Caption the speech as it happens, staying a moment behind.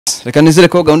reka nizere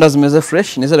ko gahunda zimeze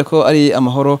fresh, nizere ko ari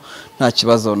amahoro nta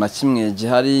kibazo na kimwe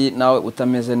gihari. Nawe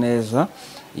utameze neza,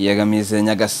 yagamize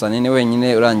Nyagasani ni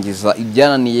wenyine urangiza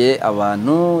ibyananiye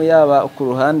abantu, yaba ku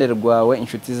ruhande rwawe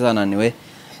inshuti zananiwe,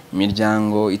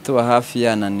 imiryango ituba hafi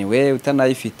yananiwe,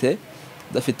 utanayifite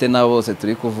udafite nabo bose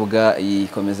turi kuvuga,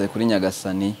 ikomeze kuri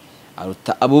Nyagasani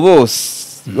aruta abo bose.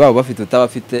 Baba bafite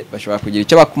utabafite bashobora kugira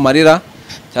icyo bakumarira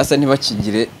cyase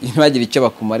ntibagire icyo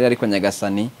bakumarira, ariko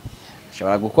Nyagasani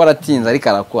ashobora gukora atinze ariko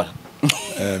arakora.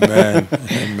 Amen.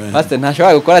 Pastor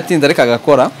ntashobora gukora atinze ariko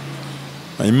agakora.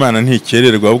 Imana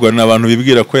ntikererwa, ahubwo n'abantu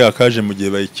bibwira ko yakaje mu gihe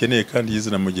bayikeneye kandi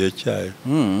yizina mu gihe cyayo.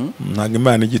 Ntabwo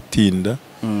Imana igitinda,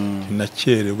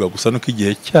 inakererwa, gusa nuko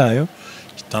igihe cyayo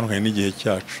gitandukanye n'igihe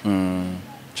cyacu.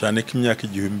 Cyane ko imyaka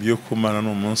igihumbi yo kumana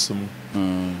n'umunsi umwe.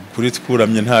 Kuri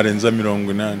twuramye ntarenza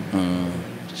 80.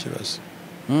 Ikibazo.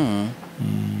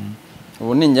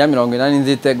 Ubu ninjya 80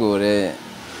 nzitegure.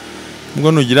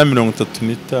 Ngo nugira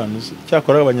 35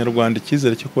 cyakora abanyarwanda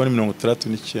ikizere cyo kubona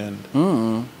 69.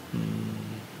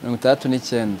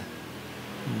 39.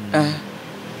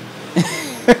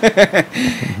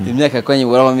 Imyaka kwenye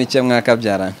buraho mike mwaka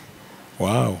byarana.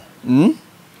 Wow.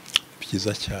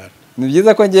 Byiza cyane. Ni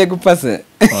byiza ko ngiye gupase.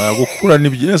 Gukura ni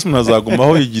byiza,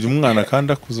 munazagumaho yigira umwana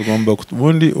kandi akuzugomba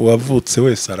ubundi uwavutse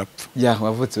wese arapfa.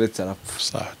 Wavutse wese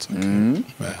arapfa.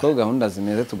 Ko gahunda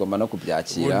zimeze tugomba no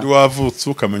kubyakira. Ubundi wavutse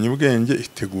ukamenya ubwenge,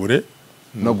 itegure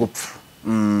no gupfa.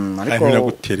 Ariko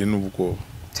nagutere n'ubwo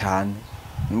cyane.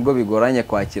 Nubwo bigoranye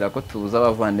kwakira ko tubuza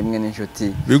abavandimwe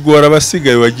n'inshuti. Bigora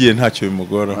abasigaye wagiye ntacyo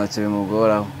bimugora. Ntacyo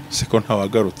bimugoraho. Siko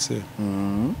ntawagarutse.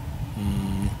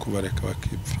 Kubareka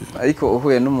bakipfira. Ariko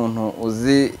uhuye n'umuntu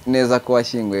uzi neza ko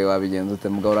washyinguye wabigenza ute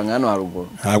mugahora nkano haruguru?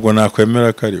 Ntabwo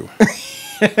nakwemera ko ari we.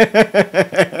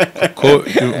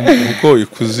 Kuko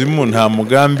ikuzimu nta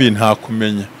mugambi nta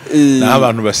kumenya. Naho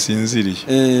abantu basinziriye.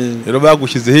 Rero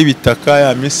bagushyizeho ibitaka,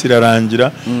 ya minsi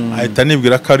irarangira, ahita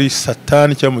nibwira ko ari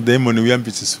Satani cyangwa mudayimoni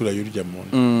wiyambitse isura y'urya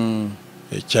muntu.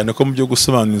 Cyane ko mu byo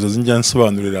gusobanuriza zinjya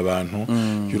nsobanurira abantu,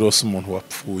 yurose umuntu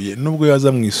wapfuye nubwo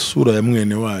yaza mu isura ya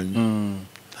mwene wanyu,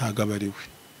 ntago aba ari we.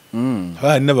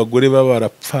 Hari n'abagore baba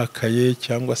barapfakaye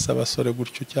cyangwa se abasore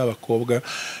gutyo cyangwa abakobwa,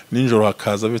 ninjoro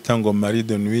hakaza bita ngo mari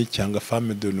de nuit cyangwa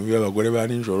femme de nuit, abagore ba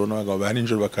ninjoro n'abagabo ba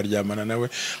ninjoro bakaryamana nawe.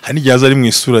 Hari n'igihe aza ari mu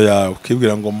isura yawe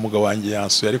ukibwira ngo umugabo wanjye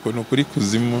yansuye, ariko no kuri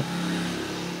kuzimu.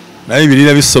 Nayo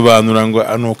Bibiliya bisobanura ngo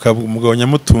anuka umugabo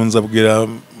nyamutunza abwira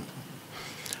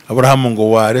Abrahamu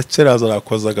ngo waretse raza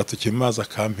arakoza agatoki maze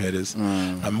akampereza.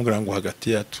 Amubwira ngo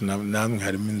hagati yacu namwe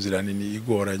harimo inzira nini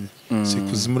igoranye.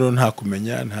 Sikuzimu rero nta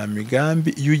kumenya nta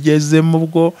migambi, iyo ugezemo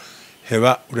ubwo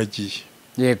heba uragiye.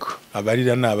 Yego.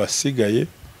 Abarira n'abasigaye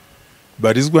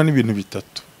barizwa n'ibintu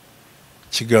bitatu: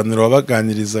 kiganiro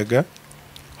wabaganirizaga,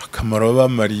 akamaro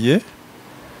bamariye,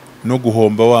 no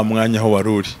guhomba wa mwanya aho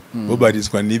waruri. Bo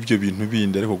barizwa n'ibyo bintu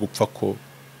bindi, ariko gupfa ko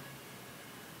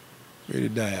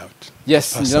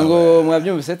Yes, ngira ngo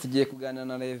mwabyumvise tugiye kuganira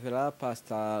na Reverend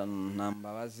Pastor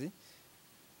Nambabazi.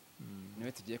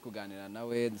 Niwe tugiye kuganira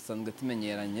nawe, dusanzwe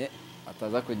tumenyeranye,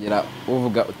 ataza kugira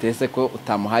uvuga utese ko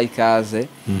utamuhaye ikaze,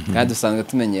 kandi dusanzwe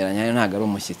tumenyeranye ntago ari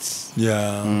umushyitsi.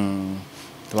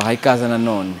 Tubahaye ikaze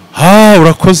nanone.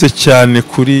 Urakoze cyane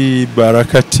kuri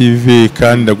Baraka TV,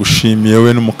 kandi ndagushimiye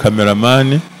we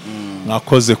n'umukameramani.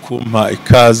 Mwakoze kumpa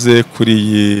ikaze kuri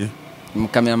iyi.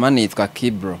 Umukameramani yitwa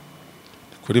Kibro.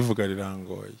 Kurivuga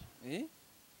rirangoye.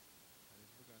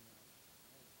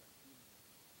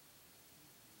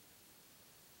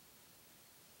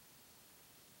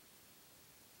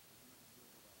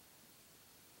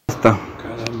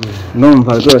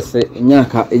 Numva rwose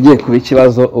imyaka igiye kuba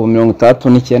ikibazo, ubu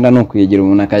 39 n'ukwigira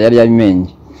umuntu akajya yabimenye.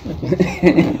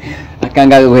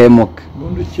 Akanga guhemuka.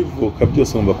 Ubundi kivuka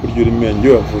byose ngomba kurya urimenye,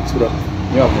 wavutse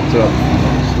urapfa.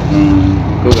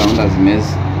 Ko gahunda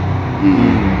zimeze.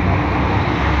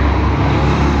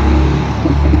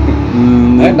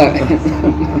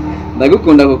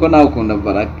 Ndagukunda kuko nawe ukunda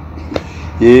Baraka.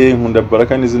 Nkunda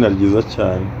Baraka ni izina ryiza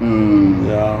cyane.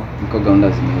 Niko gahunda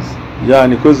zimeze.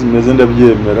 Niko zimeze,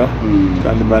 ndabyemera,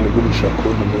 kandi Imana igurisha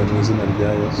kuntumira mu izina rya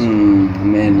Yesu.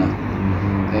 Amen.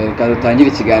 Reka dutangire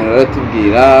ikiganiro rero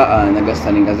tubwira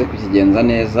Nyagasani ngaze kukigenza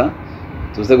neza,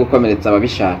 tuze gukomeretsa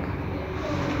ababishaka.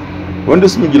 Wende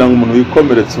simugira ngo umuntu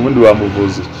wikomeretse ubundi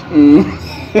wamuvuza iki?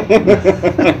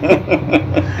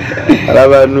 Hari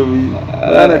abantu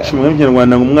baracimwe mu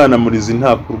Kinyarwanda ngo umwana murizi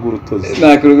nta kurwurutozi.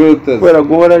 Kubera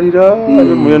guhora arira,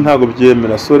 muri ntago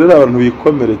byemera. So rero abantu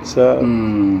bikomeretsa,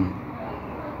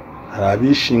 hari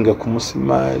abishinga ku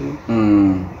musimari,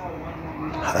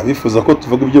 hari abifuza ko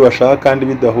tuvuga ibyo bashaka kandi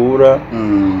bidahura,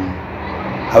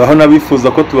 habaho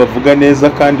n'abifuza ko tubavuga neza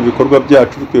kandi ibikorwa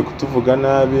byacu bikwiye kutuvuga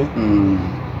nabi.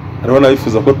 hariho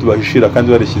n'abifuza ko tubahishira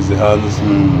kandi barishyize hanze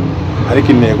ariko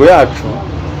intego yacu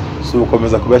si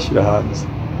ugukomeza kubashyira hanze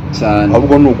cyane,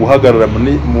 ahubwo ni uguhagarara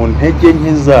mu ntege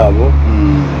nke zabo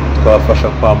twabafasha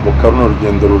kwambuka runo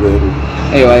rugendo rurerure.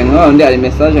 Wayi nk'undi hari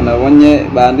message nabonye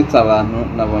banditse abantu,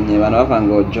 nabonye abantu bavuga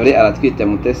ngo Jolly aratwite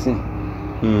Mutesi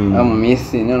mu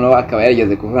minsi, noneho akaba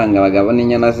yarigeze kuvuga ngo abagabo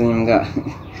n'Inyanazimbwa.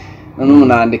 None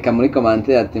umuntu andika muri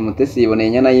commentaire ati Mutesi yiboneye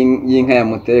inyana y'inka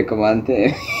yamuteye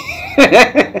commentaire.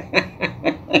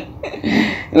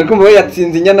 Nuko mbo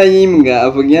yatsinze inyana y'imbwa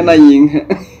avuga inyana y'inka.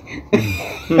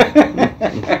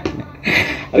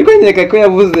 Ariko nkeka ko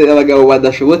yavuze abagabo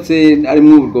badashobotse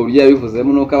arimo ubwo buryo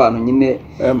yabivuzemo nuko abantu nyine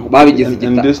babigize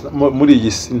igita muri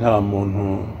iyi si. Nta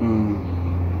muntu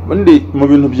mu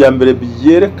bintu bya mbere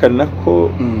byerekana ko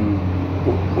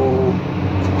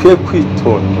ukwiye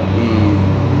kwitonda,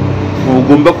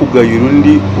 ntugomba kugayira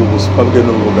undi ubuswa bwe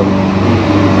n'urubuga bwe.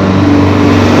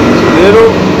 Rero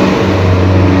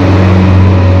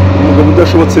umugabo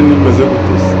udashobotse nimeze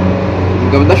gute se?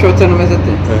 Umugabo udashobotse numeze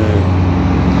ate?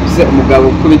 Umugabo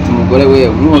ukubita umugore we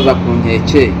umwoza ku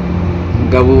nkeke,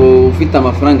 umugabo ufite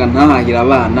amafaranga ntahahira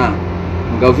abana,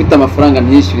 umugabo ufite amafaranga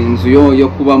ntiyishyure inzu yo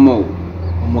kubamo,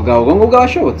 umugabo ngo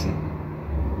bwashobotse?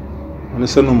 None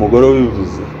se n'umugore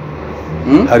wivuze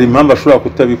hari impamvu ashobora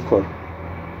kutabikora.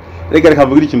 Reka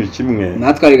mvugira ikintu kimwe,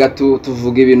 natwe rega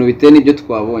tuvuga ibintu biteye n'ibyo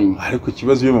twabonye, ariko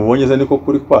ikibazo iyo mubonye za niko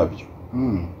kuri kwabyo.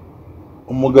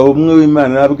 Umugabo umwe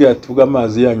w'Imana yabwiye ati ubwo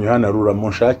amazi yanyu hanarura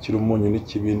munshakira umunyu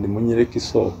n'ikibindi munyereke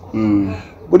isoko.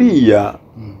 Buriya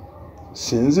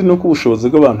sinzi nuko ubushobozi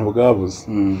bw'abantu bwabuze,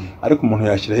 ariko umuntu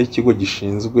yashyiraho ikigo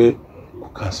gishinzwe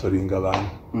kukansoringa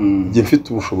abantu. Njye mfite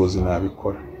ubushobozi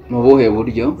nabikora. Mu buhe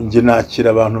buryo? Njye nakira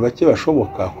abantu bake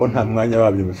bashoboka ko nta mwanya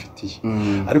wabyo mufitiye,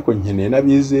 ariko nkeneye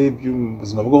n'abize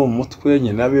by'ubuzima bwo mu mutwe,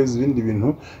 nkeneye n'abize ibindi bintu,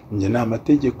 njye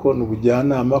n'amategeko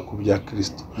n'ubujyanama ku bya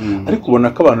Kristo. Ariko ubona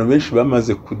ko abantu benshi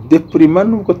bamaze kudepurima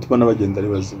nubwo tubona bagenda ari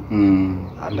bazima.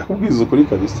 Ndakubwiza ukuri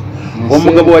kabisa, uwo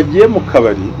mugabo wagiye mu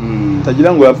kabari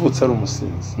utagira ngo yavutse ari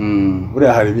umusinzi,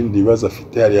 buriya hari ibindi bibazo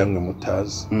afite hari yamwe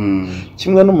mutazi.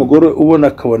 Kimwe n'umugore ubona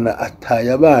akabona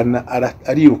ataye abana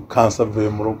arirukansa avuye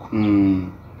mu rugo,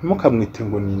 ntimukamwite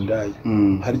ngo ni indaya,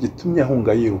 hari igitumye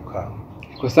ahunga yiruka.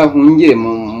 Gusa hungire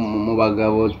mu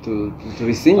bagabo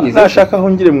tubisingize, ntashaka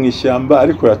ahungire mu ishyamba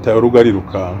ariko yataye urugo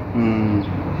ariruka.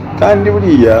 Kandi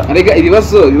buriya arega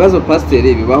ibibazo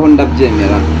pasiteri bibaho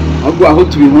ndabyemera, ahubwo aho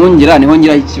tubihungira niho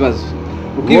ngira ikibazo,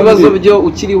 kuko ibibazo byo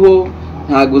ukiriho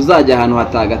ntago uzajya ahantu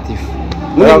hatagatifu.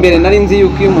 Muri imbere nari nzi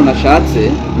yuko iyo umuntu ashatse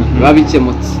biba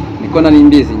bikemutse, niko nari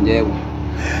mbizi ngewe.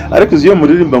 Ariko iyo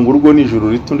muririmba ngo urugo n'ijuru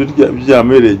rito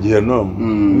ryamereye gihenomu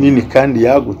nini kandi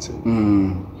yagutse,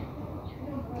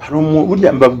 hari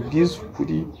burya mbabwiza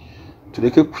ukuri,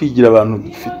 tureke kwigira abantu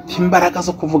dufite imbaraga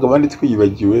zo kuvuga abandi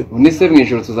twiyibagiwe. Undi se mu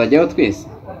ijuru tuzajyaho twese?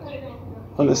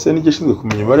 None se n'igishinzwe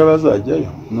kumenya imibare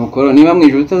bazajyayo? Nuko niba mu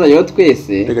ijuru tuzajyaho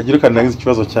twese, reka gira kandangiza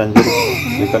ikibazo cyanjye,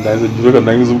 reka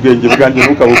kandangiza ubwenge bwanjye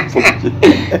ntukabupfubye.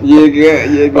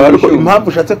 Yego ariko impamvu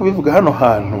ushatse kubivuga hano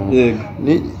hantu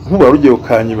ni nk'ubu wari ugiye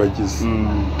ukanyibagiza.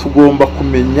 Tugomba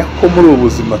kumenya ko muri ubu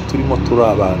buzima turimo turi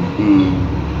abantu.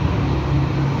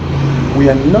 We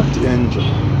are not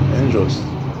angels.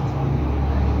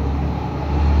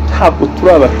 Ntabwo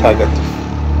turi abatagatifu,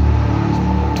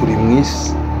 turi mu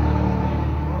isi.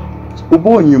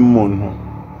 Ubonye umuntu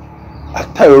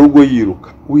ataye urugo yiruka,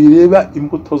 wireba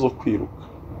imbuto zo kwiruka,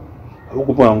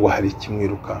 ahubwo uvuga ngo hari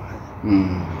ikimwirukankanye.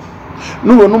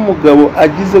 Nubona umugabo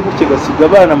agize gutya agasiga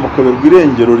abana mukaberwa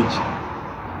irengero rye,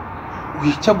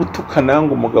 wica gutukana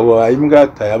ngo umugabo wawe imbwa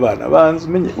yataye abana, banza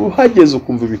umenye uhageze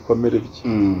ukumva ibikomere bye,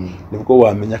 nibwo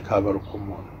wamenya akabaro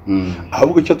k'umuntu.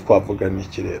 Ahubwo icyo twavuga ni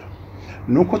iki rero,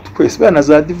 nuko twese bana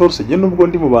za divorce, njye nubwo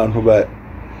ndi mu bantu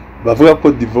bavuga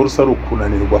ko divorce ari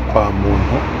ukunanirwa kwa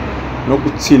muntu no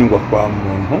gutsindwa kwa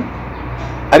muntu,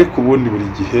 ariko ubundi buri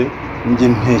gihe njye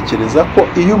ntekereza ko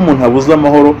iyo umuntu abuze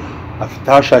amahoro afite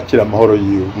aho ashakira amahoro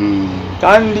yiwe.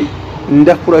 Kandi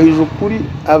ndakurahije ukuri,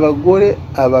 abagore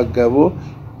abagabo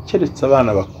keretse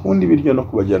abana bakunda ibiryo no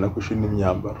kubajyana ku ishuri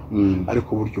n'imyambaro, ariko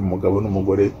burya umugabo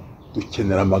n'umugore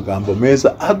dukenera amagambo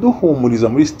meza aduhumuriza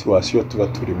muri situation tuba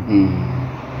turimo.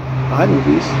 Ahani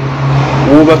mbese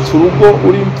wubatse urugo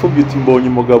uri imfubyi uti mbonye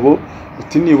umugabo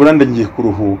uti nibura ndagiye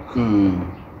kuruhuka,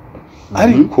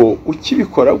 ariko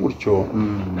ukibikora gutyo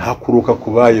nta kuruka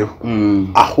kubayeho,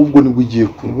 ahubwo nibwo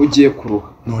ugiye kuruha.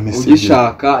 None se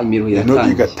ugishaka imiruho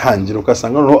igatangira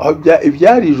ugasanga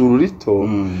ibyari ijuru rito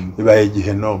bibaye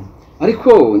gihenomu.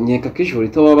 Ariko nkeka ko ijuru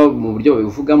rito baba mu buryo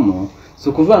babivugamo, si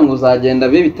ukuvuga ngo uzagenda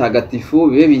bibe bitagatifu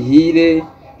bibe bihire,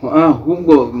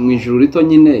 ahubwo mu ijuru rito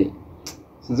nyine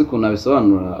sinzi ukuntu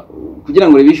abisobanura kugira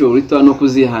ngo ribishobo rito no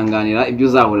kuzihanganira ibyo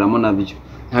uzahuriramo nabyo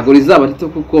ntago rizaba rito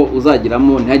kuko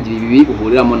uzagiramo ntihagire ibi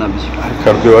uhuriramo nabyo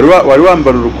ariko wari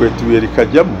wambara urukweto ibuye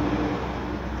rikajyamo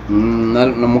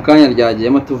na mukanya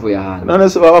ryagiyemo tuvuye ahantu none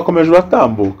se bakomeje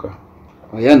batambuka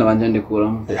oya nabanje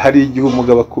ndikuramo hari igihe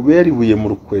umugabo akubera ibuye mu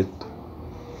rukweto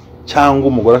cyangwa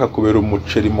umugore akakubera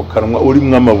umuceri mu kanwa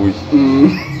urimo amabuye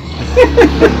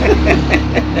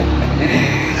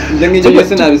ngicyo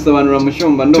cyose nabisobanura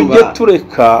mushumba ndumva tujye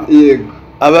tureka yego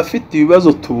abafite ibibazo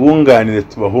tubunganire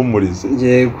tubahumurize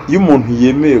yego iyo umuntu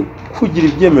yemeye kugira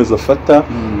ibyemezo afata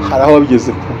hari aho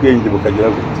bigeze ku bwenge bukagera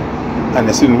gute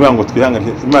anese n'uvuga ngo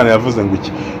twihangane Imana yavuze ngo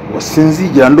iki ngo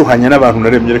sinzigera nduhanya n'abantu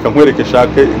naremye reka nkwereke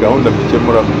shake gahunda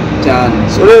bikemura cyane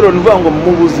so rero n'uvuga ngo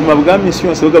mu buzima bwa misi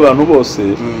yose bw'abantu bose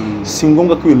si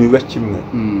ngombwa ko ibintu biba kimwe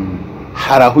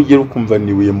hari aho ugera ukumva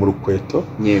nibuye mu rukweto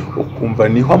ukumva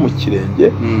niho mu kirenge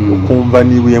ukumva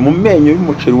nibuye mu menyo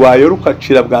y'umuceri wayo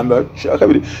ukacira bwa mbere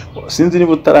kabiri sinzi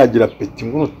niba utaragira peti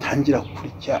ngo utangira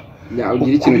kurya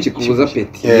ugira ikintu kikubuza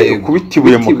peti ukubita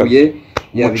ibuye mu kanwa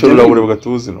umuceri urawureba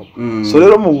ugatuza inuka so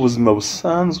rero mu buzima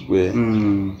busanzwe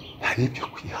hari ibyo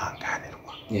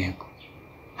kwihanganirwa yego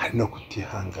hari no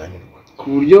kutihanganirwa ku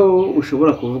buryo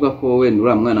ushobora kuvuga ko wenda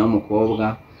uriya mwana w'umukobwa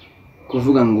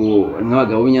kuvuga ngo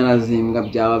nk'abagabo b'inyanazimbwa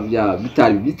byaba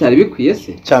bitari bikwiye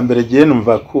se cyambere giye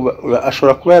numva kuba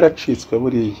ashobora kuba yaracitswe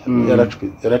buriya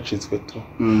yaracitswe tu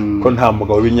ko nta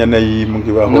mugabo w'inyanayimbwa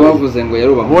ibaho n'abavuze ngo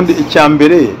yarubahuka ubundi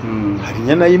icyambere hari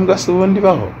inyanayimbwa se ubundi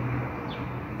baho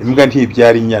imbwa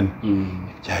ntibyara inyana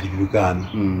byari ibibwana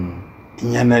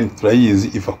inyana turayizi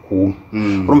iva ku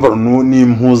nka urumva ni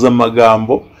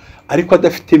impuzamagambo ariko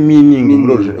adafite meaning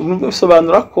muroje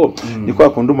bisobanura ko ni kwa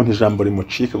kundi umuntu ijambo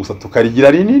rimucika gusa tukarigira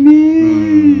rinini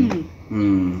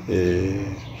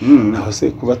naho se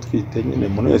kuba twite nyine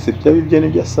umuntu wese byabibye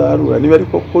n'ibyo asarura niba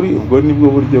ariko kuri ubwo nibwo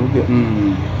buryo bwe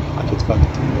icyo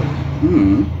twabitumva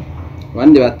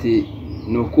abandi bati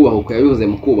ni ukubahuka yabivuze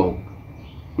mu kubahuka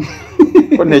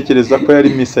ko ntekereza ko yari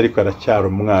misi ariko aracyari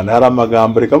umwana hari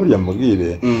amagambo reka burya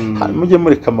mubwire mujye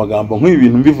mureka amagambo nk'ibi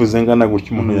bintu mbivuze ngana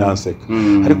gutya umuntu yanseka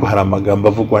ariko hari amagambo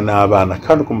avugwa n'abana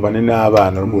kandi ukumva ni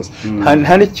n'abana rwose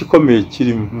nta n'igikomeye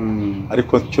kirimo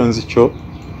ariko cyo nzi cyo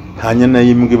nta nyana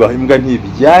y'imbwa ibaho imbwa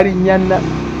ntibyara inyana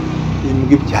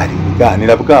imbwa ibyara ibibwana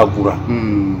irabwagura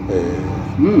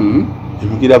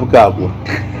imbwa irabwagura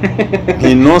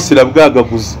ntinonsi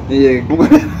irabwagaguza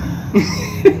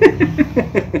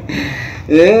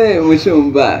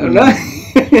mushumba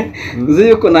uzi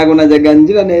yuko ntabwo najyaga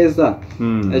ngira neza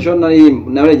ejo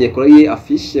naregeye kuri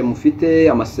afishe mufite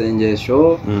amasengesho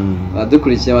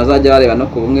dukurikiye bazajya bareba no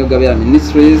ku bumwe bw'abera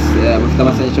ministries mufite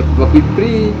amasengesho kuva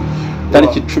kuri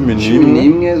tariki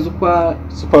 11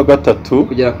 z'ukwa gatatu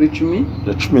kugera kuri 10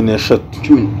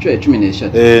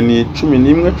 10 ni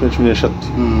 11 13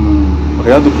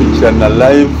 bakajya dukurikirana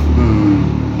live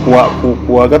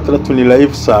kuwa gatandatu ni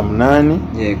live saa 8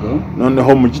 yego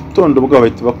noneho mu gitondo bwa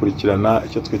bahita bakurikirana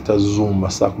icyo twita Zoom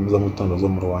saa 10 za mu gitondo zo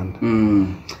mu Rwanda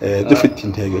dufite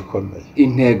intego ikomeye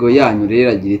intego yanyu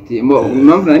rero agira iti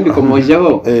impamvu nari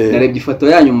mbikomojeho narebye ifoto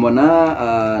yanyu mbona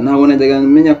ntabwo najyaga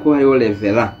menya ko hariho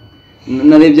revera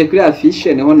narebye kuri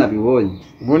afishe niho nabibonye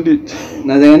ubundi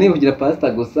najyaga nivugira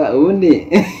pastor gusa ubundi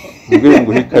mbwira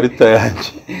ngo ikarita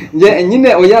yanjye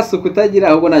nyine oyasuka utagira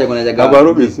ahubwo najyaga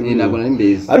ntabwo nari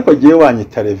mbizi ariko giye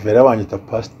wanyita revera wanyita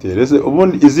pasteur ese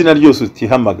ubundi izina ryose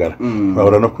utihamagara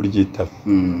bahora no kuryitaba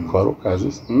ko ari ukazi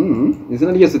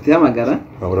izina ryose utihamagara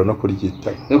bahora no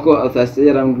kuryitaba nuko atasiye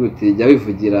yarambwiye uti jya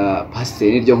wivugira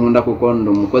pasteur niryo nkunda kuko ndi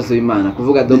umukozi w'Imana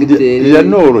kuvuga dogiteri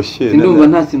yanoroshye ndumva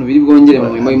nta kintu biri bwongere mu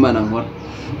murimo w'Imana nkora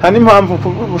nta n'impamvu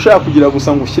ushaka kugira gusa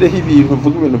ngo ushyireho ibintu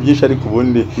uvuga ibintu byinshi ariko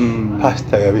ubundi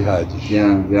pastor yabihagije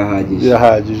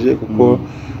birahagije kuko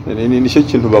nicyo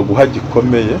kintu baguha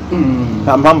gikomeye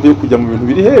nta mpamvu yo kujya mu bintu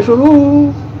biri hejuru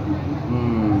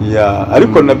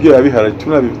ariko nabyo yabihara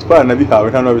twanabihawe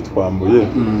nta n'abitwambuye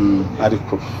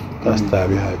ariko pastor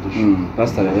yabihagije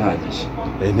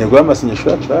intego y'amasengesho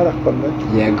yacu yarakomeye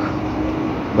yego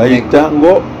bayita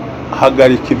ngo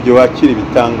hagarika ibyo wakira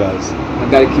ibitangaza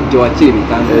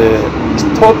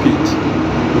stop it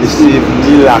receive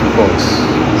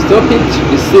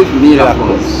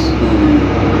miracles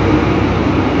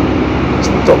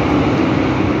stop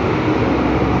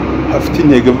afite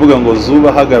intego ivuga ngo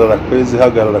zuba hagarara kwezi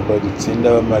hagarara kwa dutsinda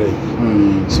abamarayika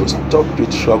so stop it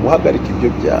ushobora guhagarika ibyo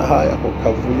byaha ako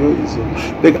kavuyo izo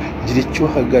mbega gira icyo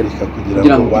uhagarika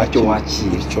kugira ngo wakire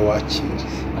icyo wakire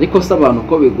ariko se abantu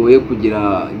ko bigoye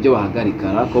kugira ibyo bahagarika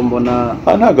ko mbona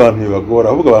ntabwo abantu bibagora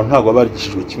ahubwo abantu ntabwo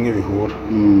barigishijwe kimwe bihura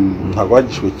ntabwo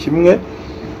bagishijwe kimwe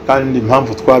kandi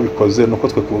impamvu twabikoze nuko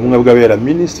twe ku bumwe bw'abera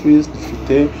ministries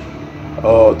dufite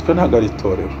twe ntabwo ari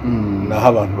itorero naho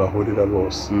abantu bahurira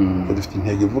bose dufite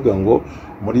intego ivuga ngo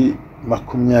muri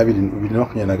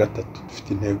 2023 dufite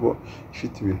intego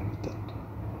ifite ibintu bitatu.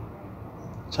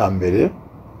 Cya mbere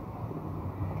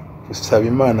usaba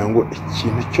Imana ngo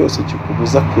ikintu cyose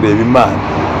kikubuza kureba Imana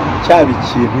cyaba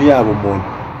ikintu yaba umuntu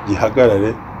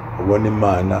gihagarare ubona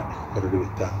Imana ikorera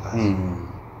ibitangaza.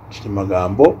 Iki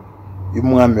magambo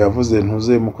y'umwami yavuze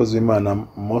ntuze umukozi w'Imana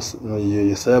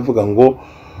Yesaya avuga ngo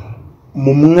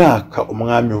mu mwaka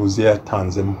umwami Uziya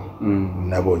yatanzemo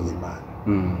nabonye Imana.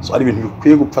 So ari ibintu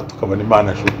bikwiye gupfa tukabona Imana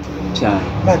nshuti cyane.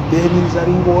 Madeni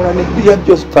nzari ngorane bya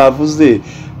byose utavuze.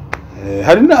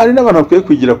 Hari n'abantu bakwiye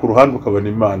kwigira ku ruhande ukabona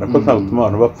Imana ko nta gutuma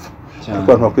abantu bapfa. Ariko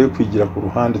abantu bakwiye kwigira ku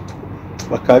ruhande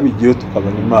bakabigiye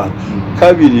tukabona Imana.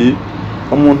 Kabiri,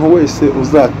 umuntu wese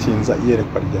uzatinza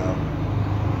iyerekwa ryawe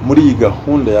muri iyi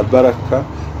gahunda ya baraka,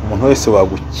 umuntu wese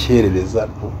wagukerereza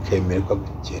ntukemererwa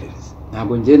gukerereza.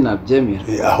 Ntabwo ngiye nabyemera.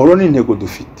 Ahoro ni intego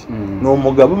dufite. Ni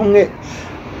umugabo umwe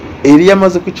Eliya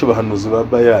amaze kwica abahanuzi ba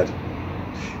Bayali,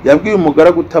 yabwiye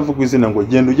umugaragu utavuga izina ngo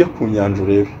genda ujye ku nyanja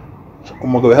urebe.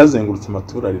 Umugabo yazengurutse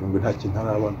amatura arindwi nta kintu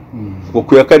arabona. Ngo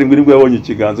ku ya karindwi nibwo yabonye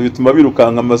ikiganza bituma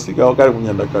birukanka amasiga aho kari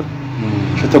kunyandakara.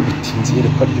 Shata gutinza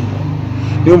yerekwa ry'umuntu.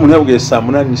 Niyo umuntu yabwiye saa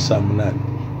 8 ni saa 8.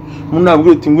 Umuntu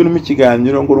abwiye uti ngwino mu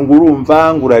kiganiro ngo urumva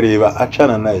ngo urareba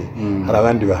acana naye. Hari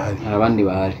abandi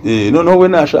bahari. Noneho we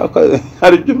nashaka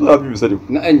hari ibyo mwabyumvise ariko.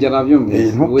 Nanjye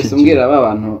nabyumvise. Wese umbwira aba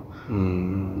bantu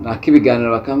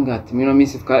nakibiganiro bakambwira ati mino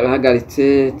minsi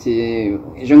twahagaritse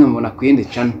ejo nkabona kwindi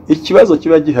cyane. Ikibazo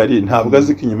kiba gihari ntabwo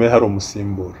azi ko inyuma hari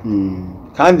umusimbura.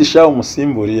 Kandi sha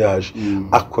umusimbura yaje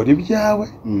akora ibyawe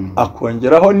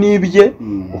akongeraho nibye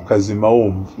ukazima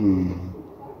wumva.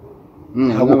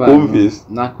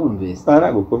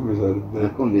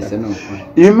 Nakumvise nuko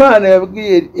Imana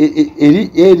yabwiye Eli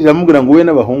iramubwira ngo we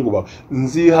n'abahungu bawe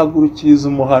nzihagurukiriza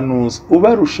umuhanuzi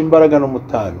ubarusha imbaraga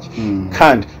n'umutambyi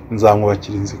kandi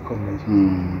nzamwubakira inzu ikomeye.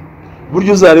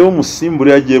 Buryo uzareba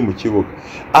umusimbura yagiye mu kibuga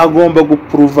agomba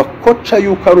gupuruva koca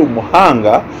yuko ari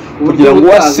umuhanga kugira ngo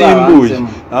wasimbuye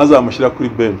nazamushyira kuri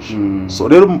bench. So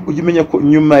rero ujye umenya ko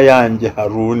nyuma yanjye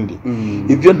harundi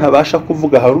ibyo ntabasha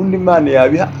kuvuga harundi Imana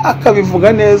yabiha akabivuga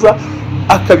neza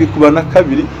akabikubana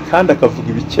kabiri kandi akavuga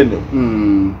ibikenewe.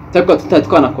 Cyakora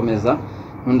tutanakomeza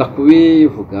nkunda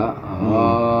kubivuga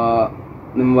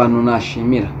ni mu bantu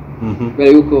nashimira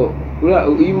kubera yuko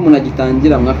iyo umuntu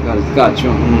agitangira mu akazi kacu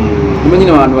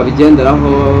nyine abantu babigenderaho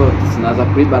sinaza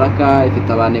kuri baraka ifite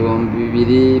abantu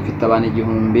 2,000 ifite abantu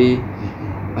 1,000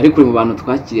 ariko mu bantu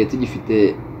twakiriye tugifite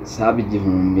sabi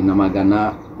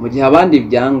 1,100 mu gihe abandi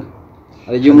byanga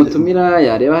hari igihe umutumira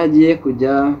yareba hagiye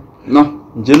kujya no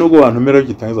nje nubwo abantu mera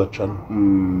gitangiza cana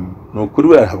no kuri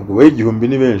we ntabwo we 1,000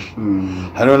 ni benshi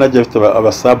hano najya afite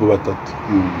abasabu 3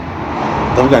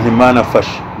 ndavuga nti Imana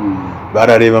afashe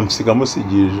barareba musiga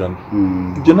musigiye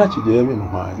 100 ibyo nta kigiye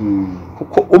bintwaye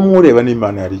kuko umwe ureba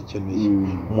n'Imana yari ikeneye.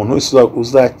 Umuntu wese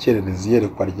uzakerereza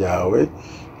iyerekwa ryawe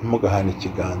ntimugahana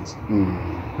ikiganza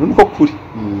nuko kuri.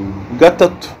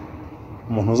 Gatatu,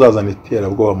 umuntu uzazana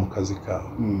iterabwoba mu kazi kawe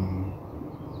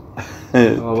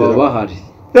baba bahari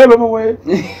we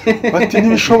bati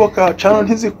ntibishoboka cano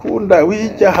ntizikunda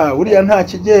wijyaha uriya nta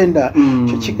kigenda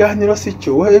cyo kiganiro si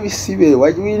cyo wowe bisibe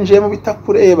winjiye mu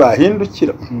bitakureba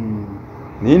hindukira.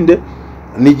 Ninde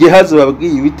ni Gehazi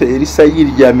babwiye wite Elisa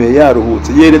yiryamiye yaruhutse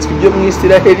yeretswe ibyo mu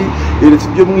Isiraheli yeretswe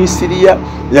ibyo mu Isiriya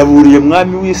yaburiye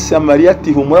mwami w'Isamariya ati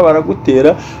humura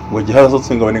baragutera ngo Gehazi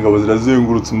azotse ngo ingabo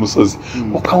zirazengurutse umusozi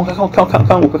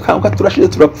ukanguka turashize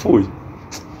turapfuye.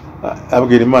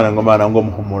 Abwira Imana ngo Mana ngo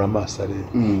muhumura amaso areba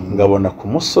ngabona ku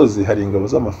musozi hari ingabo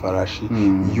z'amafarashi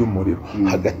y'umuriro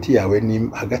hagati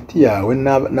yawe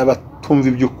n'abatumva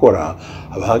ibyo ukora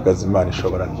abahagaze Imana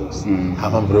ishobora byose. Nta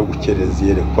mpamvu yo gukereza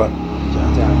iyerekwa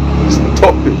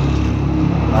stop it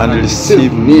and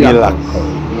receive miracle.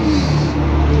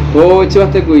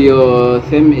 Kibateguye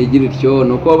theme igira ityo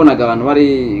nuko wabonaga abantu bari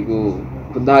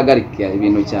kudahagarika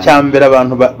ibintu cyane. Cyambere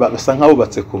abantu basa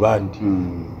nk'abubatse ku bandi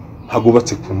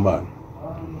hagubatse ku Mana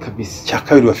kabisa.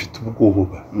 Cyakabiri bafite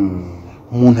ubwoba.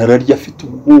 Umuntu ararya afite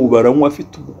ubwoba aranywa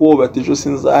afite ubwoba ati ejo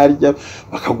sinzarya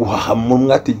bakaguhaha mu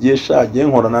mwati gesha agiye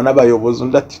nkorana n'abayobozi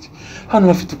ndati hano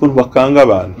bafite ukuntu bakanga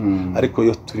abantu ariko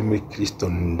yo turi muri Kristo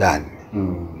ndani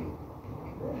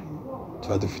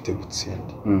tuba dufite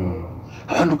gutsinda.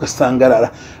 Abantu ugasanga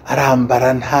arambara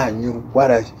nta nyurwa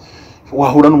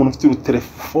wahura n'umuntu ufite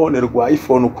telefone rwa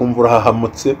iPhone ukumva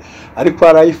urahahamutse ariko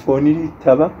ari iPhone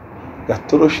iritaba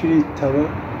gatoroshi iritaba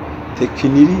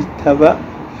tekini iritaba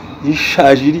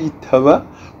ishaje iritaba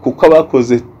kuko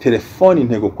abakoze telefone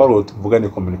intego kwa tuvugane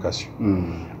communication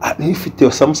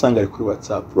nifite Samsung ari kuri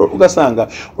WhatsApp ugasanga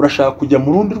urashaka kujya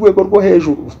mu rundi rwego rwo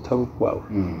hejuru utaru kwawe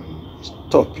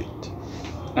stop it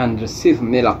and receive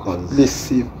miracles.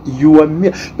 Receive your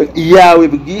yawe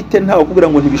bwite ntawe kugira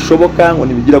ngo ntibishoboka ngo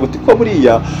nibigira gute ko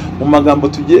buriya mu magambo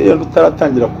tugiye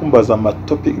utaratangira kumbaza ama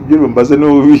topic ibyo bimbaze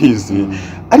no bizi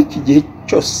ariko igihe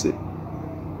cyose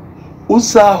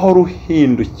uzahora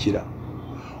uhindukira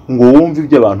ngo wumve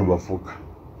ibyo abantu bavuga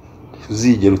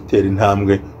uzigera utera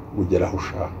intambwe ugera aho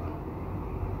ushaka.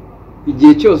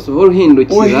 Igihe cyose uhora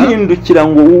uhindukira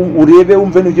ngo urebe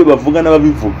wumve n'ibyo bavuga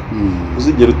n'ababivuga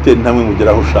uzigera utera intambwe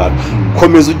ugera aho ushaka.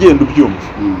 Komeza ugenda ubyumva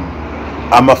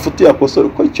amafuti yakosora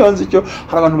uko icyonzi cyo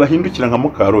hari abantu bahindukira nka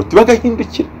mukaroti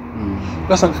bagahindukira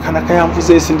ugasanga kanaka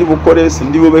yamvuze sindi bukore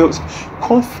sindi bubeho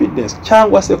confidence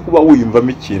cyangwa se kuba wiyumvamo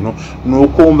ikintu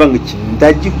nuko wumva ngo iki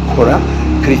ndagikora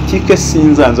critique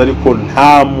sinzanza ariko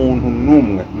nta muntu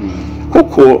numwe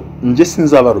kuko nje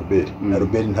sinzaba Robert na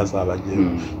Robert ntazabageho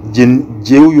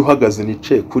jewe uyuhagaze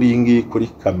nicaye kuri ingi kuri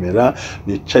kamera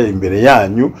nicaye imbere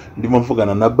yanyu ndimo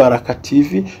mvugana na Baraka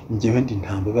TV njewe ndi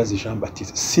Ntambabazi Jean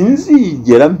Baptiste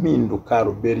sinzigera mpinduka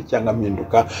Robert cyangwa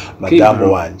mpinduka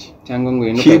madamu wanjye cyangwa ngo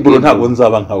Kibro ntabwo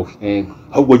nzaba nkawe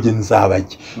ahubwo nge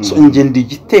nzabajye so nge ndi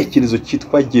igitekerezo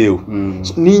cyitwa jewe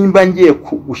nimba ngiye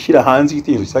gushyira hanze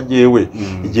igitekerezo cya jewe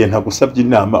igihe ntagusabye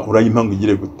inama urayimpango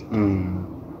igire gute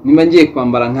nimba ngiye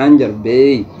kwambara nkanja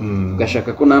Robert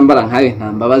ugashaka ko nambara nkawe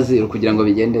Ntambabazi kugira ngo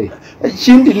bigende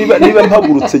ikindi niba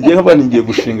mpagurutse giye nkabana ngiye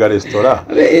gushinga restaurant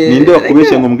ninde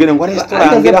wakubeshye ngo mbwire ngo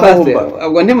restaurant ngirahomba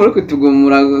ubwo ndi muri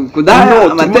kutugumura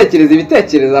kudaha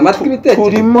ibitekerezo amatwi ibitekerezo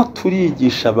turimo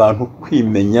turigisha abantu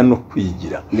kwimenya no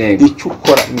kwigira icyo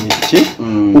ukora ni iki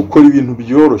ukora ibintu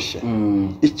byoroshye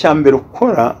icyambere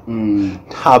ukora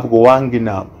ntabwo wanga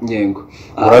inama yego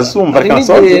urazumva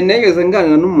kansoje negeze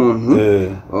nganira n'umuntu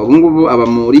ubu ngubu aba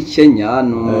muri Kenya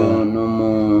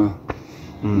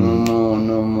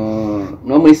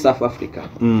no muri South Africa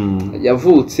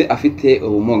yavutse afite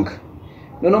ubumuga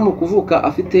none mu kuvuka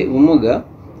afite ubumuga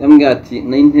yambwira ati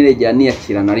n'interejya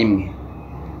niyakira na rimwe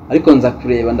ariko nza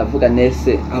kureba ndavuga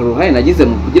nese aruhaye nagize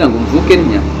mu kugira ngo mvuke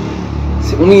ntya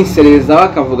si umwisereza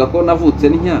bakavuga ko navutse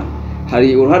ntya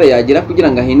hari uruhare yagira kugira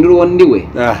ngo ahindure uwo ndi we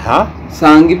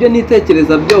sanga ibyo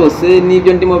nitekereza byose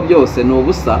n'ibyo ndimo byose ni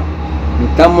ubusa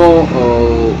nitamo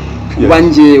kuba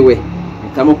njyewe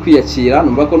nitamo kwiyakira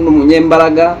numva ko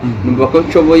n'umunyembaraga numva ko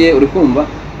nshoboye uri kumva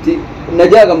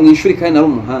najyaga mu ishuri kandi nari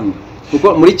umuhanga kuko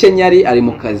muri Kenya ari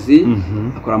mu kazi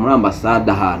akora muri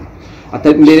ambasade ahantu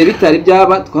mbere bitari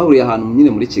byaba twahuriye ahantu nyine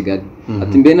muri Kigali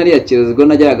ati mbere nariyakiriza ubwo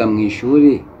najyaga mu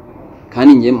ishuri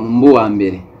kandi nge mbu wa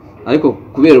mbere ariko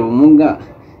kubera ubumuga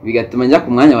bigatuma njya ku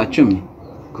mwanya wa 10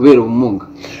 kubera ubumuga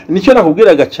nicyo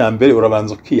nakubwiraga cyambere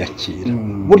urabanza ukiyakira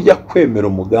burya kwemera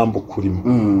umugambo kurimo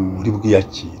uri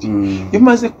bwiyakire iyo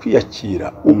umaze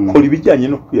kwiyakira ukora ibijyanye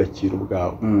no kwiyakira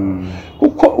ubwawe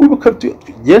kuko wibuka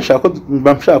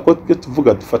nshaka ko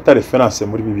tuvuga dufata reference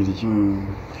muri Bibiliya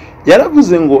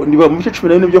yaravuze ngo niba mu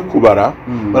 14 byo kubara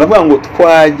baravuga ngo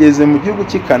twageze mu gihugu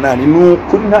cy'Ikanani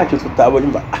n'ukuri ntacyo tutabonye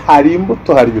hari imbuto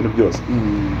hari ibintu byose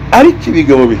ariko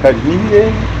ibigabo bihari nibiye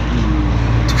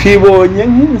twibonye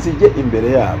nk'inzige imbere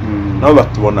yabo nabo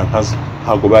batubona nkazo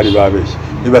ntago bari babeshye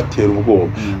nibatera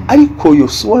ubwoba ariko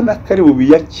Yosuwa na Kari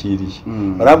bubiyakiriye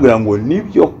barabwira ngo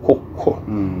nibyo koko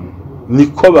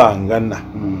niko bangana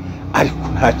ariko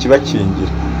nta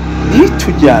kibakingira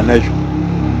nitujyanayo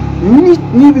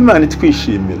niba Imana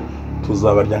itwishimira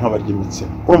tuzabarya nk'abarya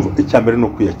imitsima urumva icyambere no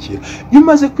kwiyakira iyo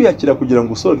umaze kwiyakira kugira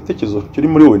ngo usohore igitekerezo kiri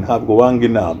muri wowe ntabwo wanga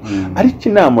inama ariko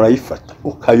inama urayifata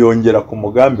ukayongera ku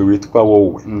mugambi witwa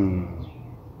wowe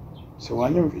se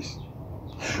wanyumvise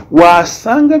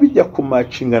wasanga bijya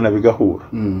kumacingana bigahura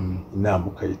inama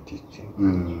ukayitika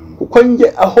kuko nge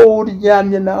aho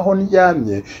uryamye naho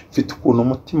ndyamye mfite ukuntu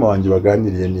umutima wanjye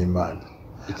baganiriye n'Imana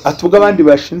atubwa abandi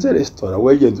bashinze restaurant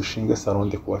wegenda ushinga salon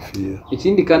de coiffure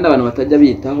ikindi kandi abantu batajya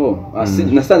bitaho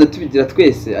nasanze tubigira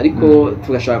twese ariko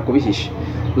tugashaka kubihisha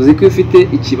uzi ko ufite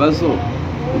ikibazo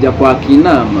ujya kwaka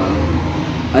inama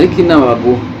ariko inama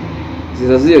baguha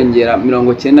ziza ziyongera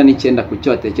 99 ku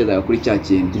cyo watekerezaga kuri cya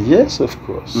kintu yes of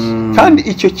course kandi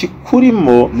icyo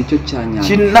kikurimo nicyo cyanya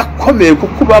kinakomeye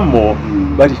kukubamo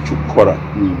bari cyo ukora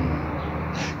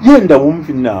yenda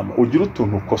wumva inama ugira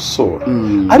utuntu ukosora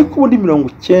ariko ubundi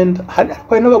 90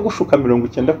 hari n'abagushuka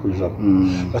 90%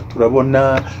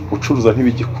 baturabona ucuruza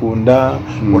ntibigikunda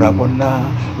urabona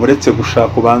uretse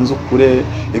gushaka ubanza ukure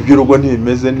ibyo urugo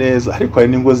ntibimeze neza ariko hari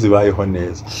n'ingo zibayeho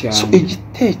neza so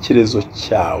igitekerezo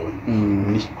cyawe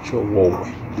nicyo wowe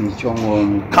nicyo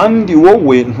ngombwa kandi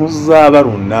wowe ntuzaba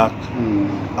runaka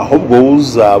ahubwo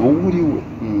uzaba uriwe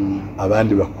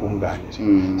abandi bakunganira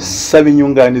saba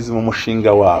inyunganizi mu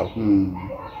mushinga wawe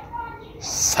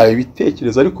saba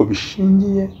ibitekerezo ariko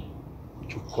bishingiye ku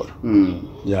cyo ukora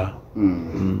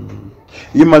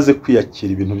iyo umaze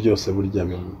kwiyakira ibintu byose burya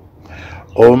bimwe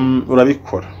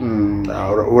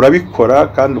urabikora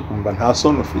kandi ukumva nta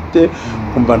soni ufite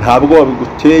ukumva ntabwo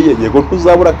wabiguteye yego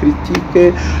ntuzabura kiritike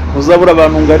ntuzabura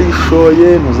abantu ngo arishoye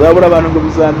ntuzabura abantu ngo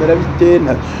bizamera bite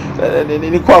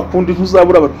ni kwa kundi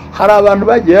ntuzabura abantu hari abantu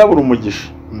bagiye babura umugisha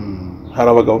hari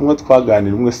abagabo umwe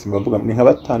twaganira umwe simbavuga ni nka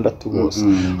 6 bose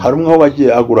hari umwe aho wagiye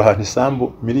agura ahantu isambu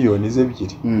miliyoni 2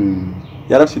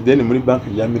 yarafite ideni muri banki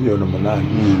rya miliyoni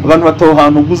 8 abantu bataho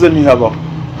hantu uguze ntihabaho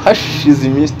hashize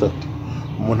iminsi 3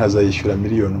 umuntu azayishyura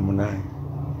miliyoni 8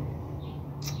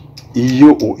 iyo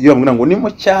bamubwira ngo ni mu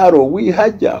cyaro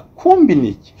wihajya kumbi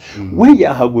niki we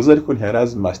yahaguze ariko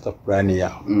ntiyarazi master plan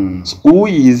yaho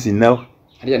uyizi nawe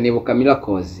hariya nibuka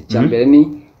miracles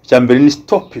cyambere ni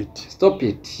stop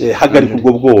it hagarika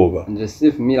ubwo bwoba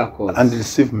and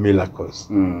receive miracles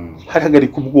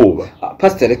hagarika ubwoba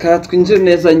pastor reka twinjire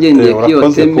neza ngendeye kwiyo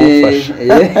teme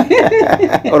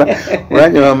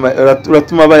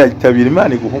uratuma bayitabira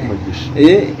Imana iguhumugisha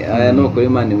aya no kuri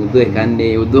Imana uduhe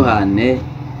kandi uduhane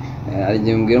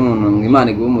arigiye mbwira umuntu ngo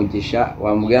Imana iguhumugisha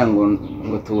wambwira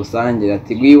ngo tuwusangire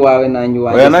ati gwiwawe nanjye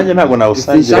wanjye nanjye ntago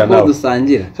nawusangira nawe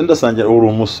dusangira sendasangira uri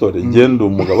umusore genda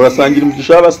umugabo urasangira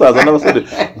umugisha w'abasaza n'abasore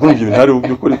nkurubye ibintu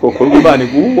by'ukuri koko Imana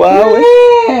iguwawe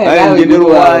nanjye ni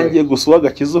ruwanjye gusa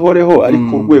wagakiza uhoreho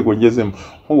ariko urwego ngezemo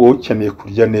nk'uwo ukeneye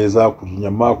kurya neza kurya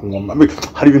inyama kunywa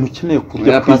hari ibintu ukeneye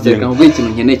kurya kwigenga ngo ikintu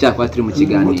nkeneye cyakwa turi mu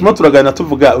kiganiro tuma turaganira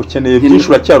tuvuga ukeneye byinshi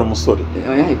uracyari umusore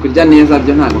kurya neza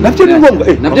byo ntago nabyo ni ngombwa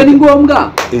nabyo ni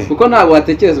ngombwa kuko ntabwo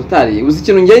watekereza utari uzi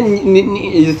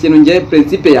ikintu ngiye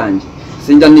principe yanjye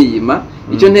sinjya niyima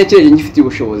icyo ntekereje ngifitiye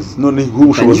ubushobozi none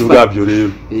ubushobozi bwabyo rero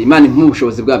Imana impa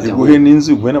ubushobozi bwabyo iguhe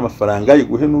n'inzu iguhe n'amafaranga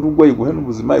iguhe n'urugo iguhe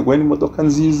n'ubuzima iguhe n'imodoka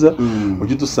nziza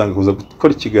ujye dusanga kuza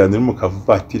gukora ikiganiro mu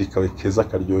kavatiri kawe keza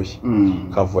karyoshye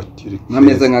kavatiri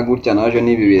nkameze nka gutya naje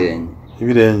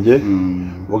ibirenge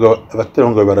vuga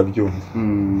abaterango barabyumva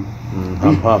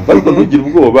nta mpamvu ariko ntugire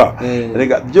ubwoba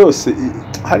rega byose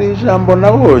hari ijambo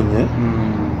nabonye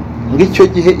ngicyo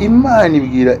gihe Imana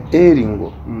ibwira Eli ngo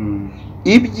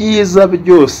ibyiza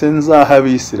byose nzaha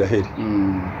abisiraheli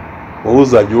wowe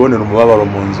uzajya ubonera umubabaro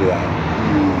mu nzu yawe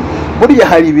buriya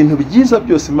hari ibintu byiza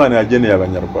byose Imana yageneye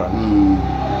abanyarwanda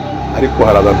ariko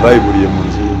hari abavayiburiye mu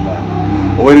nzu y'Imana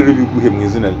wowe rero biguhe mu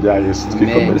izina rya Yesu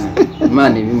twikomereze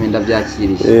Imana ibimenda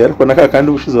byakiriye ariko naka kandi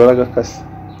ubushize waragakase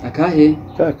akahe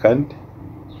kandi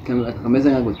kameze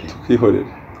nka gute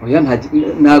twihorere oya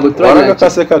ntago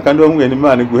turagakase kandi bamwene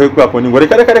Imana iguhe kwako ngo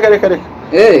reka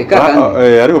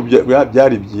ariko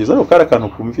byari byiza ariko kari akantu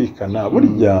kumvikana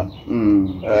burya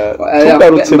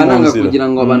tugarutse mu nzira kugira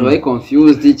ngo abantu bari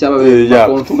confused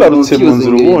cyangwa tugarutse mu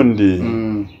nzira ubundi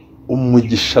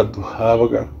umugisha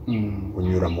duhabwa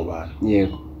unyura mu bantu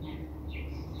yego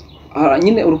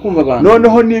nyine urukumva abantu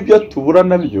noneho nibyo tubura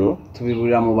nabyo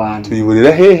tubiburira mu bantu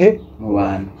tubiburira hehe mu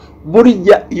bantu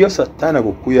burya iyo Satani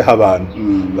agukuyeho abantu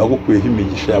bagukuyeho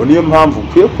imigisha yawe niyo mpamvu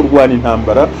ukwiye kurwana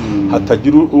intambara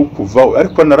hatagira ukuvaho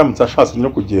ariko naramutse ashatse no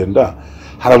kugenda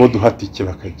harabo duhatike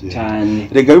bakagenda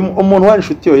rega umuntu wari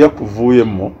inshuti yo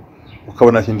yakuvuyemo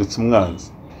ukabona ahindutse umwanzi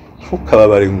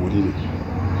ukababare ngurire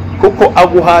kuko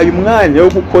aguhaye umwanya wo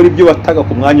gukora ibyo wataga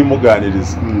ku mwanya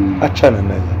umuganiriza acana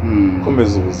nayo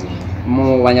komeza ubuzima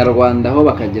mu banyarwanda ho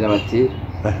bakagira bati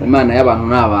Imana y'abantu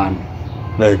n'abantu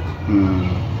yego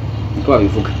niko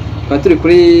babivuga turi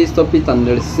kuri stop it and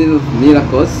receive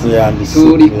miracles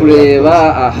turi kureba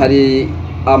hari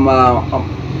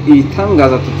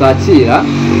ibitangaza tutakira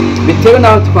bitewe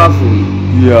n'aho twavuye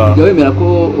jya wemera ko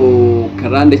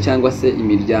karande cyangwa se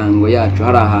imiryango yacu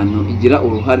hari ahantu igira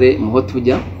uruhare mu ho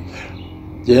tujya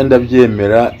genda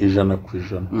byemera 100%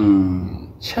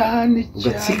 cyane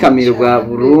ugatsikamirwa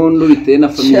burundu bitewe na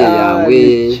famiye yawe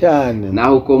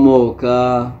naho ukomoka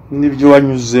n'ibyo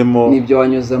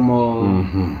wanyuzemo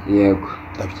yego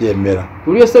ndabyemera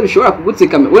buri yose bishobora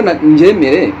kugutsikama wenda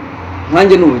njemere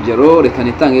nkanjye n'urugero reka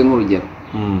nitange nk'urugero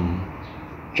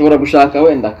nshobora gushaka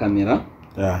wenda kamera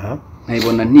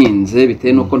nkayibona ntinze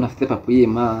bitewe nuko ntafite papa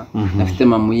uyima ntafite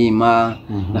mama uyima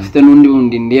ntafite n'undi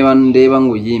wundi ndeba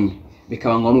ngo uyime